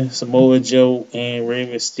McMahon, Samoa Joe, and Rey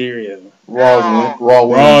Mysterio.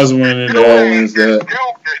 Raw's winning. There's two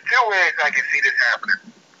ways I can see this happening.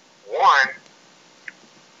 One,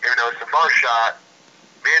 even though it's the first shot,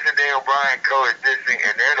 Miz and Daniel Bryan coexisting,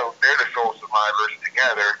 and they're the sole survivors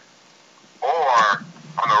together. Or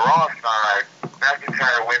on the Raw side,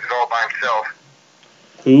 McIntyre wins it all by himself.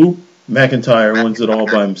 Who? McIntyre wins it all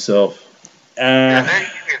by himself. You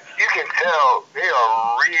can tell they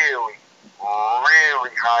are really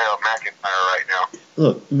high on McIntyre right now.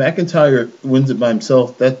 Look, McIntyre wins it by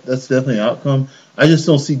himself. That's definitely an outcome. I just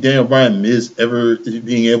don't see Daniel Bryan and Miz ever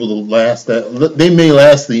being able to last that. They may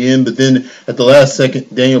last the end, but then at the last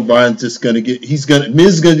second, Daniel Bryan's just gonna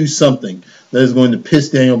Miz is gonna do something that is going to piss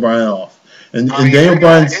Daniel Bryan off. And Daniel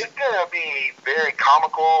Bryan's. It's gonna be very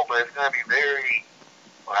comical, but it's gonna be very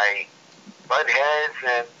like butt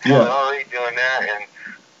heads and already doing that. And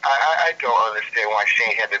I don't understand why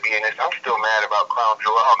Shane had to be in this. I'm still mad about Crown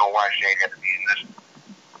Jewel. I don't know why Shane had to be in this.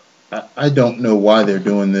 I don't know why they're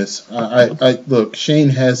doing this. Look, Shane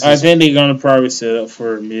has. I think they're gonna probably set up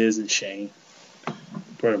for Miz and Shane.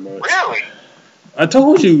 Pretty much. Really? I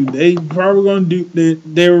told you they probably gonna do.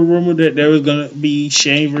 They were rumored that there was gonna be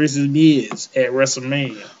Shane versus Miz at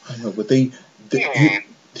WrestleMania. I know, but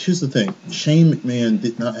here's the thing: Shane McMahon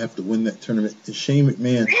did not have to win that tournament. Shane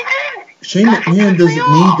McMahon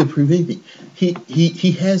doesn't need to prove anything.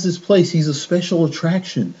 He has his place. He's a special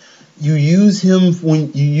attraction. You use him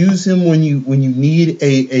when you need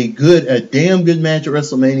a damn good match at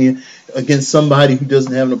WrestleMania against somebody who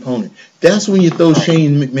doesn't have an opponent. That's when you throw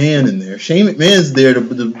Shane McMahon in there. Shane McMahon's there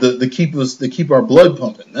to keep our blood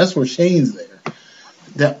pumping. That's where Shane's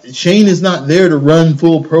there. Shane is not there to run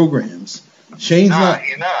full programs. He's not.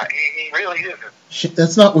 He really isn't.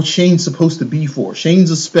 That's not what Shane's supposed to be for. Shane's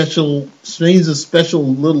a special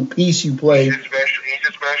little piece you play. He's a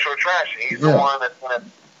special attraction. He's the one that's gonna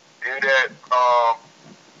do that.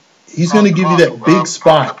 He's going to give you that big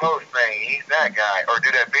spot. The post thing. He's that guy. Or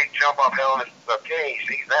do that big jump off Hell in a Cage.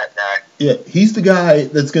 He's that guy. Yeah, he's the guy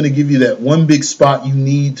that's going to give you that one big spot you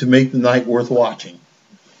need to make the night worth watching.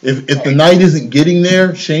 If the night isn't getting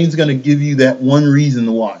there, Shane's going to give you that one reason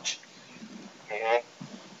to watch.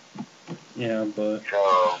 Mm-hmm. Yeah, but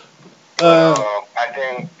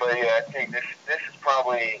I think this is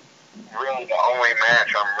probably really the only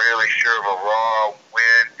match I'm really sure of a Raw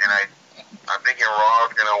win, and I'm thinking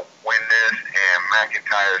Raw's gonna win this, and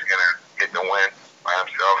McIntyre's gonna get the win by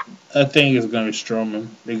himself. I think it's gonna be Strowman.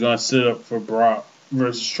 They're gonna sit up for Brock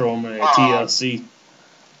versus Strowman at TLC.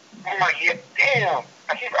 Oh my god, damn!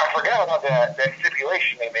 I forgot about that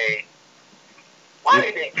stipulation they made. Why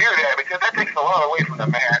did they do that? Because that takes a lot away from the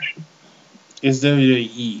match. It's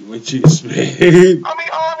WWE, which is. I mean,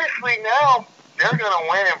 obviously now they're gonna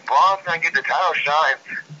win, and Braun's gonna get the title shot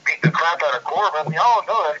and beat the crap out of Corbin. We all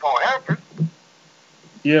know that's gonna happen.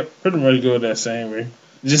 Yep, pretty much go that same way.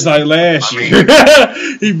 Just like last year,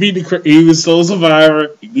 he was sole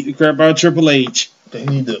survivor. He beat the crap out of Triple H. They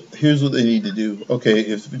need to. Here's what they need to do. Okay,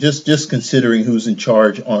 if just considering who's in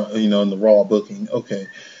charge on in the Raw booking. Okay,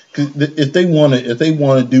 if they want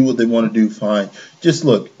to do what they want to do, fine. Just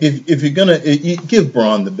look. If you're gonna give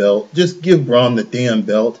Braun the belt, just give Braun the damn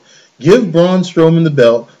belt. Give Braun Strowman the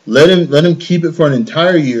belt. Let him keep it for an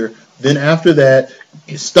entire year. Then after that,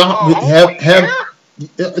 stop.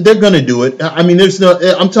 They're gonna do it. I mean, there's no.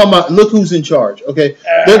 I'm talking about. Look who's in charge. Okay,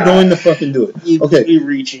 they're going to fucking do it. Okay, you're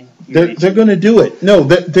reaching. They're gonna do it. No,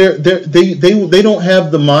 they don't have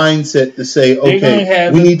the mindset to say, okay,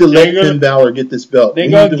 we need to let Finn Balor get this belt. They're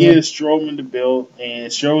gonna give Strowman the belt, and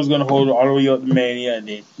Strowman's gonna hold it all the way up to Mania, and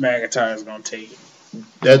then McIntyre's gonna take it.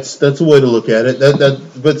 That's a way to look at it.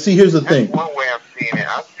 But see, here's the thing. That's one way I'm seeing it.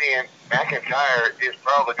 I'm seeing McIntyre is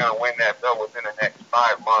probably going to win that belt within the next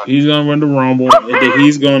 5 months. He's going to win the Rumble, and then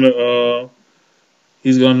he's going to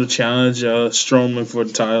challenge Strowman for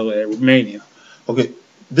the title at Mania. Okay,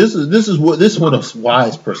 this is what a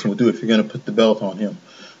wise person would do if you're going to put the belt on him.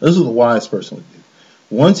 This is what a wise person would do.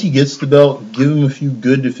 Once he gets the belt, give him a few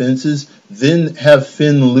good defenses, then have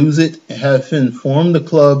Finn lose it, and have Finn form the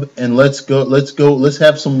club, and let's go. Let's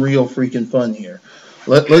have some real freaking fun here.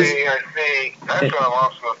 That's what I'm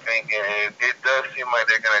also thinking. It does seem like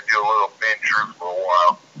they're going to do a little Finn truth for a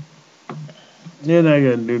while. They're not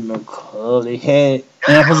going to do no club. They had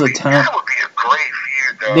amples of time. That would be a great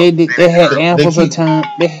feud, though. They had amples of time.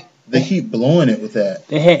 They keep blowing it with that.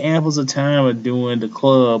 They had amples of time of doing the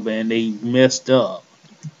club, and they messed up.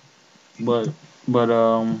 But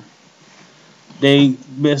they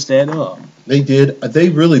messed that up. They did. They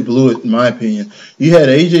really blew it, in my opinion. You had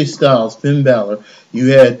AJ Styles, Finn Balor. You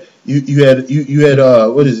had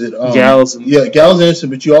what is it? Gallows. Gallows and Anderson.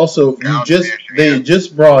 But they had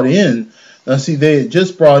just brought in. Now see, they had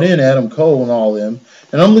just brought in Adam Cole and all them.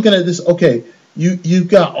 And I'm looking at this. Okay, you've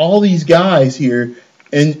got all these guys here.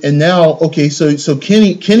 And now, okay, so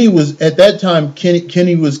Kenny was at that time.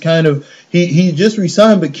 Kenny was kind of he just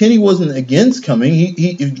resigned, but Kenny wasn't against coming.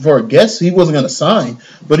 He for a guest he wasn't going to sign,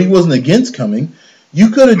 but he wasn't against coming.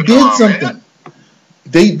 You could have did something. Man.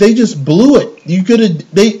 They just blew it. You could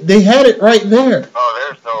have they had it right there.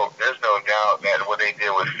 Oh, there's no doubt that what they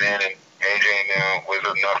did with Finn and AJ was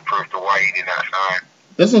enough proof to why he did not sign.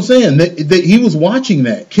 That's what I'm saying. He was watching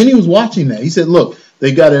that. Kenny was watching that. He said, "Look,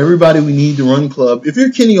 they got everybody we need to run club." If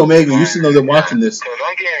you're Kenny Omega, you're sitting there watching this. Because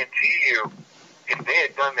I guarantee you, if they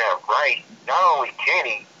had done that right, not only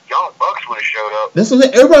Kenny, Young Bucks would have showed up. That's what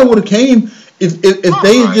I'm saying. Everybody would have came if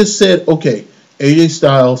they had just said, "Okay, AJ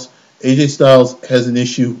Styles has an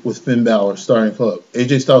issue with Finn Balor starting club."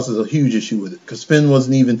 AJ Styles has a huge issue with it because Finn was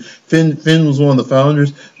one of the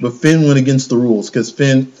founders, but Finn went against the rules because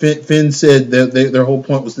Finn said that their whole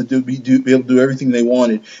point was to be able to do everything they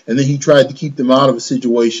wanted, and then he tried to keep them out of a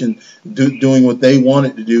situation doing what they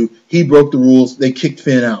wanted to do. He broke the rules. They kicked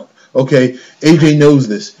Finn out. Okay, AJ knows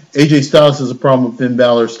this. AJ Styles has a problem with Finn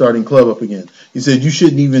Balor starting club up again. He said you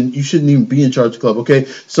shouldn't even be in charge of the club. Okay,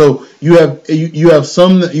 so you have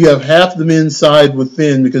half the men's side with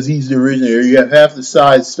Finn because he's the originator. You have half the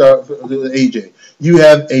side start with AJ. You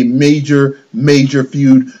have a major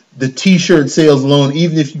feud. The T-shirt sales alone,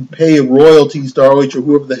 even if you pay royalties to ROH or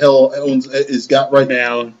whoever the hell owns is got right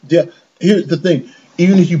now. Yeah, here's the thing.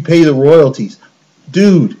 Even if you pay the royalties,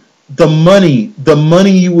 dude. The money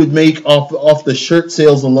you would make off the shirt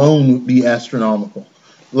sales alone would be astronomical.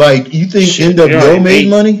 Like, you think NWO made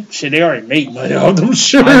money? Shit, they already make money off them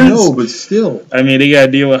shirts. I know, but still. I mean, they got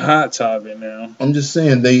to deal with Hot Topic now. I'm just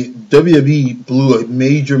saying, WWE blew a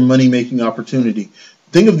major money-making opportunity.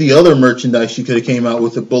 Think of the other merchandise you could have came out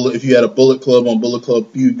with if you had a Bullet Club on Bullet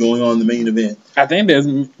Club feud going on in the main event. I think that's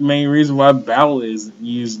the main reason why Balor is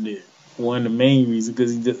using it. One of the main reasons,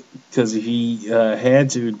 because if he had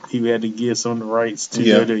to, he had to give some of the rights to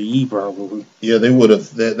WWE probably. Yeah, they would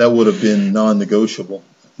have. That would have been non-negotiable.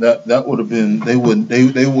 That would have been. They would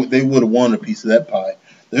have won a piece of that pie.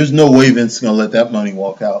 There's no way Vince is gonna let that money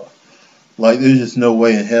walk out. Like, there's just no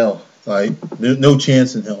way in hell. Like, there's no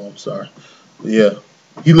chance in hell. I'm sorry. But yeah,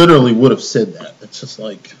 he literally would have said that. It's just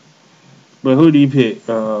like. But who do you pick?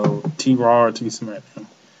 T Raw or T SmackDown?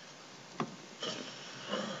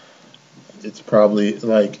 It's probably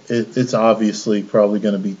like it's obviously probably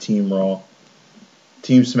going to be Team Raw.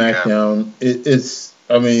 Team SmackDown. It's.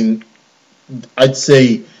 I mean, I'd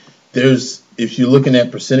say there's. If you're looking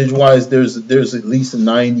at percentage wise, there's at least a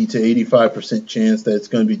 90 to 85% chance that it's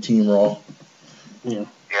going to be Team Raw. Yeah.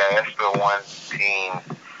 Yeah, that's the one team.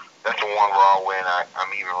 That's the one Raw win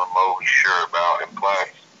I'm even remotely sure about. And plus,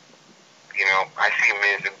 you know, I see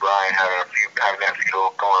Miz and Bryan having that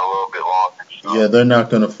feud going a little bit longer. So. Yeah, they're not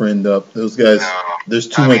going to friend up. Those guys, there's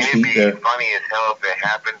too much heat there. It'd be funny as hell if it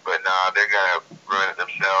happened, but nah, they're going to ruin it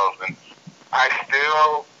themselves. And I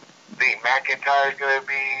still think McIntyre's going to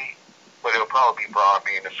be, but it'll probably be Braun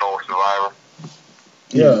being the sole survivor.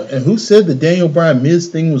 Yeah, and who said the Daniel Bryan Miz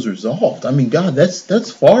thing was resolved? I mean, God,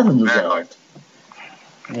 that's far from resolved.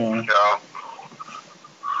 Yeah. So,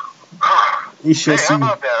 We should hey, see. how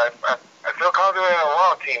about that? I feel confident in a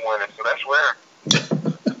Raw team winning, so that's where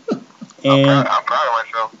And I'm proud of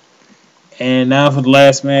myself. and now for the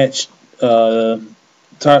last match, champion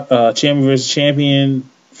versus champion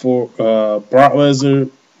for Brock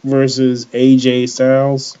Lesnar versus AJ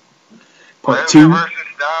Styles. Part Lesnar 2. versus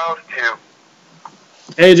Styles 2.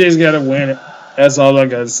 AJ's got to win it. That's all I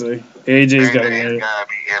got to say. AJ's got to win it. Gotta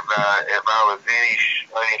be, if I was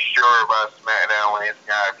unsure about SmackDown, it's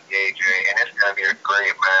gotta be AJ, and it's gonna be a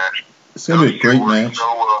great match. It's going to be a great Work match. so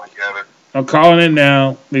well together. I'm calling it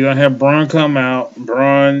now. We're going to have Braun come out.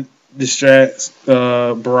 Braun distracts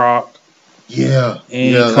Brock Yeah.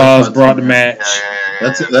 and yeah, cause that's Brock the not- match.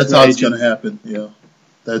 That's how it's going to happen. Yeah.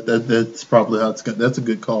 That's probably how it's going. That's a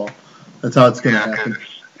good call. That's how it's going to happen.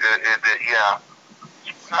 Yeah.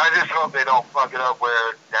 I just hope they don't fuck it up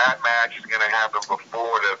where that match is gonna happen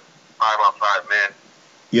before the 5-on-5 men.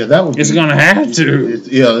 Yeah, that would. It's be, going to have to.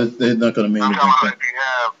 They're not going to make I'm it. talking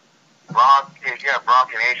about if you have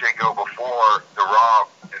Brock and AJ go before the Raw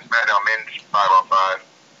and SmackDown men's 5-on-5.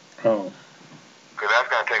 Oh. Because that's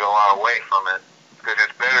going to take a lot away from it. Because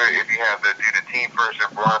it's better if you have to do the team first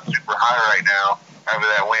and Braun super high right now after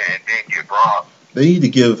that win and then get Brock. They need to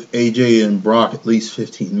give AJ and Brock at least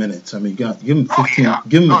 15 minutes. I mean, God, give them 15.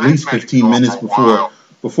 Give them at least 15 minutes before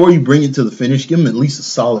you bring it to the finish. Give them at least a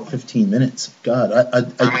solid 15 minutes. God, how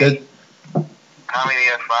many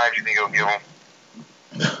F5s do you think you'll give them?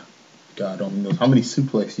 God, I don't know how many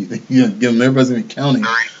suplex you think you're gonna give them. Everybody's gonna be counting.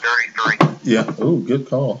 33. Yeah. Oh, good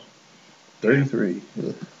call. 33.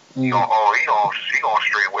 Yeah. He gonna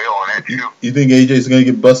straight wheel on that too. You think AJ's gonna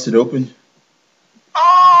get busted open?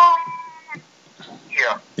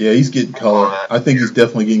 Yeah. Yeah, he's getting color. I think he's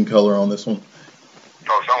definitely getting color on this one.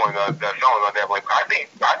 So someone's gonna definitely. I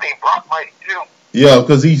think Brock might too. Yeah,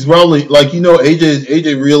 because he's probably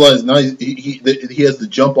AJ realized now he has to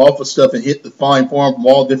jump off of stuff and hit the fine form from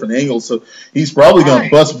all different angles. So he's probably gonna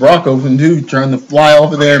bust Brock open too, trying to fly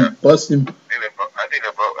off of there and bust him. I think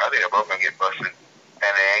they're both gonna get busted, and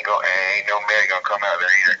ain't no man gonna come out there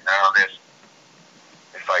either. Now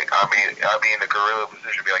it's like I'll be in the gorilla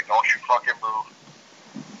position, be like, don't you fucking move.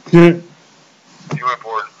 Too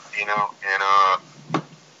important, and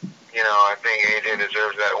I think AJ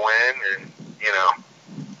deserves that win, and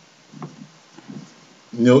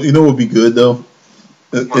You know what would be good though?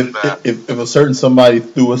 What's that? If a certain somebody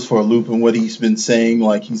threw us for a loop and what he's been saying,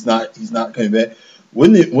 like he's not coming back,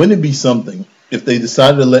 wouldn't it be something if they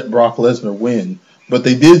decided to let Brock Lesnar win, but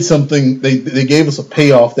they did something, they gave us a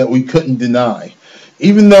payoff that we couldn't deny,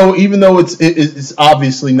 even though it's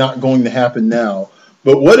obviously not going to happen now.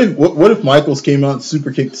 But what if Michaels came out and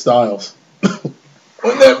super kicked Styles?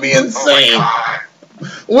 Wouldn't that be insane?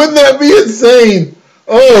 Wouldn't that be insane?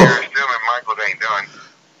 Oh, assuming Michaels ain't done.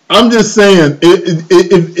 I'm just saying.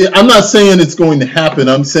 I'm not saying it's going to happen.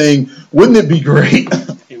 I'm saying, wouldn't it be great?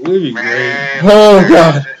 It would be great. Man, oh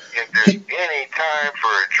God! If there's any time for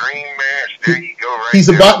a dream match, there you go. Right. He's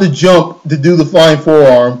about to jump to do the flying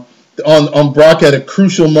forearm on Brock at a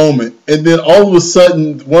crucial moment, and then all of a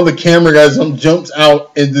sudden, one of the camera guys jumps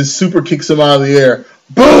out and just super kicks him out of the air.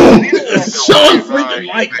 Boom! Shawn freaking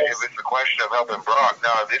Michaels. If it's a question of helping Brock,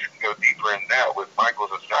 now this can go deeper in that with Michaels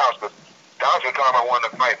and Styles, because Styles been talking about wanting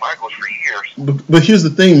to fight Michaels for years. But here's the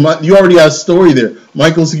thing, you already got a story there.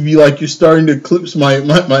 Michaels could be like, you're starting to eclipse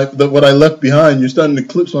what I left behind. You're starting to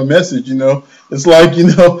eclipse my message. It's like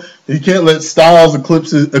you can't let Styles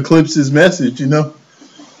eclipse his message. Yeah.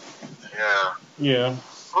 Yeah.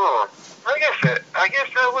 I guess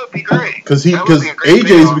that would be great. Because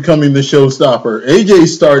AJ's becoming the showstopper.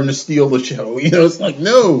 AJ's starting to steal the show. It's like,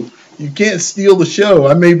 no, You can't steal the show.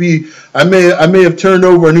 I may have turned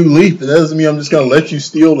over a new leaf, but that doesn't mean I'm just gonna let you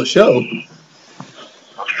steal the show.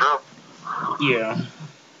 That's true. Yeah.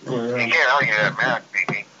 You can't argue that match,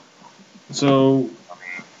 baby. So,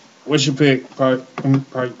 what's your pick? No,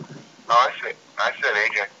 I said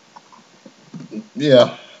AJ.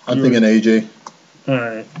 Yeah, I'm thinking AJ. All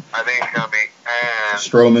right. I think it's gonna be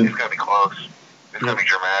Strowman. It's gonna be close. It's gonna be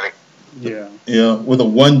dramatic. Yeah. Yeah, with a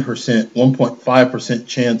 1.5%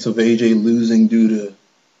 chance of AJ losing due to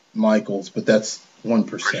Michaels, but that's 1%.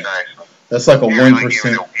 Precise. That's like a 1%. You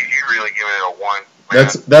really give it a 1.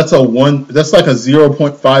 That's like a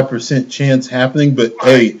 0.5% chance happening, but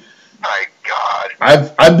hey, my God,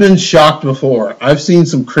 I've been shocked before. I've seen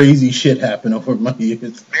some crazy shit happen over my years.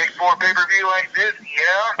 Big 4 pay-per-view like this,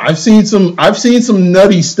 yeah. I've seen some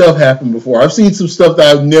nutty stuff happen before. I've seen some stuff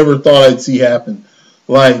that I've never thought I'd see happen.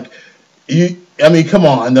 Like come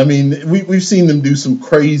on. I mean, we've seen them do some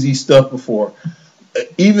crazy stuff before.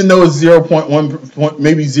 Even though it's 0.1,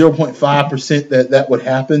 maybe 0.5% that would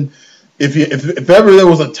happen. If ever there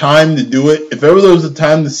was a time to do it, if ever there was a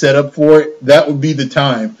time to set up for it, that would be the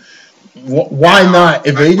time. Why not?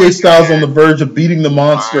 If AJ Styles on the verge of beating the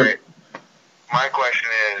monster. Right. My question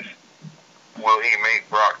is, will he make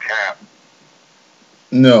Brock tap?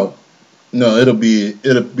 No, it'll be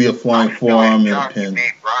a flying forearm and a pin.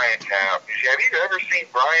 Brian tap. Have you ever seen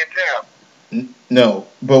Brian tap? No,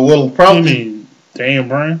 but what'll probably. You mean Daniel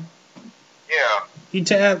Bryan? Yeah. He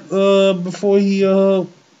tapped before he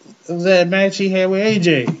that match he had with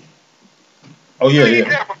AJ. Oh yeah. He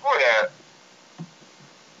tapped before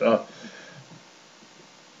that. I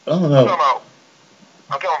don't know.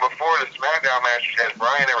 I'm talking about before the SmackDown match. Has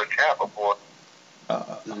Brian ever tapped before?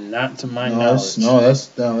 Not to my knowledge. Not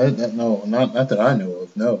that I know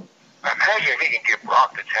of. No. Imagine if he can get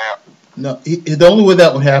Brock to tap. No, the only way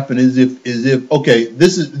that would happen is if okay,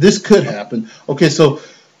 this could happen. Okay, so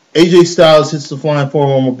AJ Styles hits the flying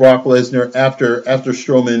forearm of Brock Lesnar after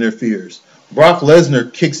Strowman interferes. Brock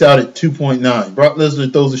Lesnar kicks out at 2.9. Brock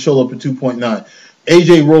Lesnar throws the shoulder up at 2.9.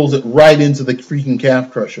 AJ rolls it right into the freaking calf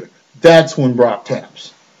crusher. That's when Brock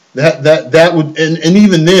taps. That would and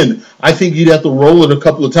even then I think you'd have to roll it a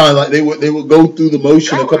couple of times. Like they would go through the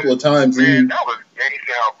motion a couple of times. Man, that was amazing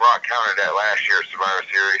how Brock countered that last year at Survivor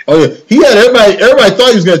Series. Oh yeah, he had everybody thought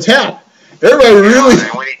he was gonna tap. Everybody really.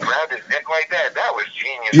 And when he grabbed his neck like that was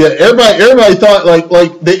genius. Yeah, everybody thought like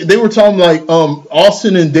they were talking like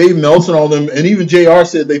Austin and Dave Meltzer and all them, and even JR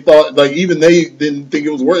said they thought like even they didn't think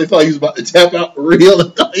it was worth. They thought he was about to tap out for real. They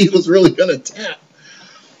thought he was really gonna tap.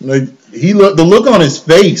 Like the look on his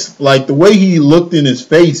face, like the way he looked in his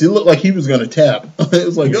face, it looked like he was gonna tap. It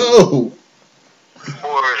was like, oh. Boy, it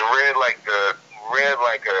was red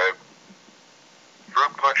like a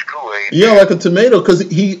fruit punch Kool-Aid. Yeah, like a tomato, because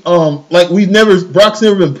he Brock's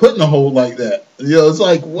never been put in a hole like that. You know, it's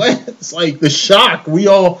like what? It's like the shock. We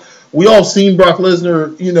all seen Brock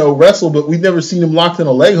Lesnar, wrestle, but we've never seen him locked in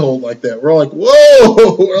a leg hold like that. We're like,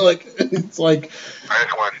 whoa! We're like, it's like. I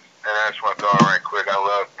just want to throw right quick. I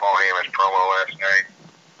love Paul Heyman's promo last night,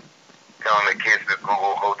 telling the kids to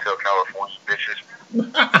Google Hotel California bitches.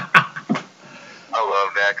 I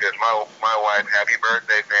love that because my wife, happy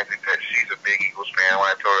birthday, fancy said she's a big Eagles fan. When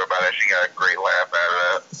I told her about it, she got a great laugh out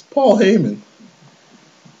of that. It's Paul Heyman.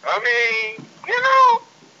 I mean,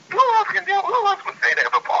 who else can say that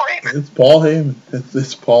but Paul Heyman? It's Paul Heyman.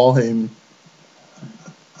 It's Paul Heyman.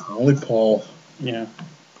 Only Paul. Yeah.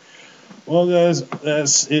 Well, guys,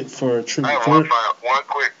 that's it for Tribute. I have one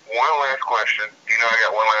last question. I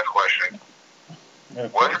got one last question. Okay.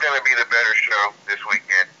 What's going to be the better show this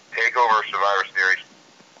weekend? TakeOver or Survivor Series?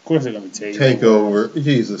 Of course, they're gonna be TakeOver.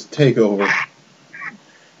 Jesus, TakeOver.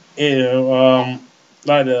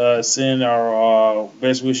 Like to send our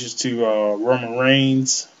best wishes to Roman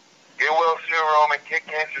Reigns. Get well soon, Roman. Kick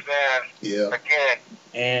cancer's ass. Yeah. Again.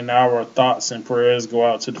 And our thoughts and prayers go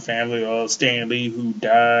out to the family of Stan Lee, who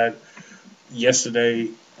died yesterday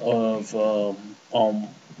on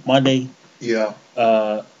Monday. Yeah.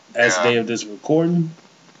 As the day of this recording.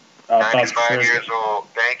 95 years old.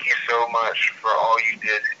 Thank you so much for all you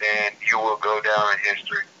did, Stan. You will go down in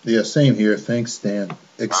history. Yeah, same here. Thanks, Stan.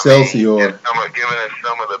 Excelsior. Giving us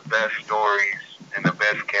some of the best stories and the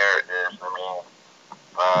best characters.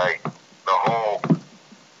 Like the whole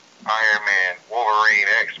Iron Man, Wolverine,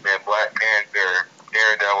 X-Men, Black Panther,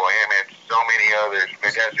 Daredevil, Ant-Man, so many others.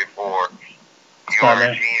 Fantastic Four. You are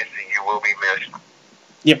a genius and you will be missed.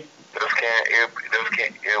 Yep.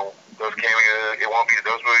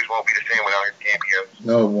 Those movies won't be the same without his cameos.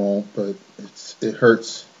 No, it won't. But it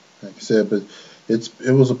hurts, like I said. But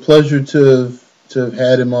it was a pleasure to have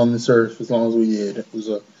had him on this earth as long as we did. It was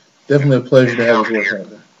definitely a pleasure to have his work out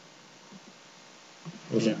there.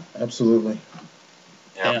 Yeah. Absolutely.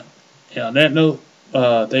 Yeah. And on that note,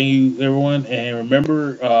 thank you everyone, and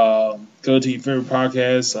remember, go to your favorite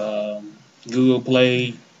podcast, Google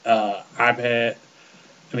Play, iPod,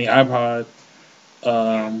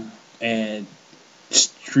 and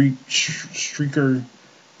Streaker,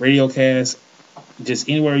 Radiocast, just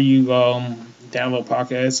anywhere you download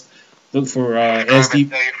podcasts. Look for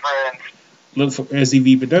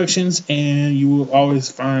SDV Productions, and you will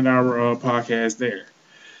always find our podcast there.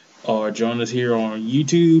 Or join us here on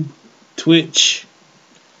YouTube, Twitch,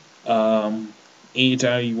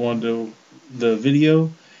 anytime you want to do the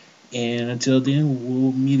video. And until then,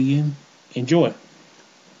 we'll meet again. Enjoy.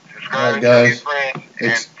 Subscribe Alright, to your guys. friends,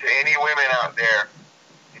 and to any women out there,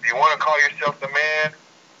 if you want to call yourself the man,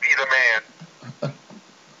 be the man.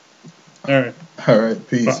 All right. All right.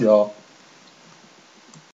 Peace, Bye. y'all.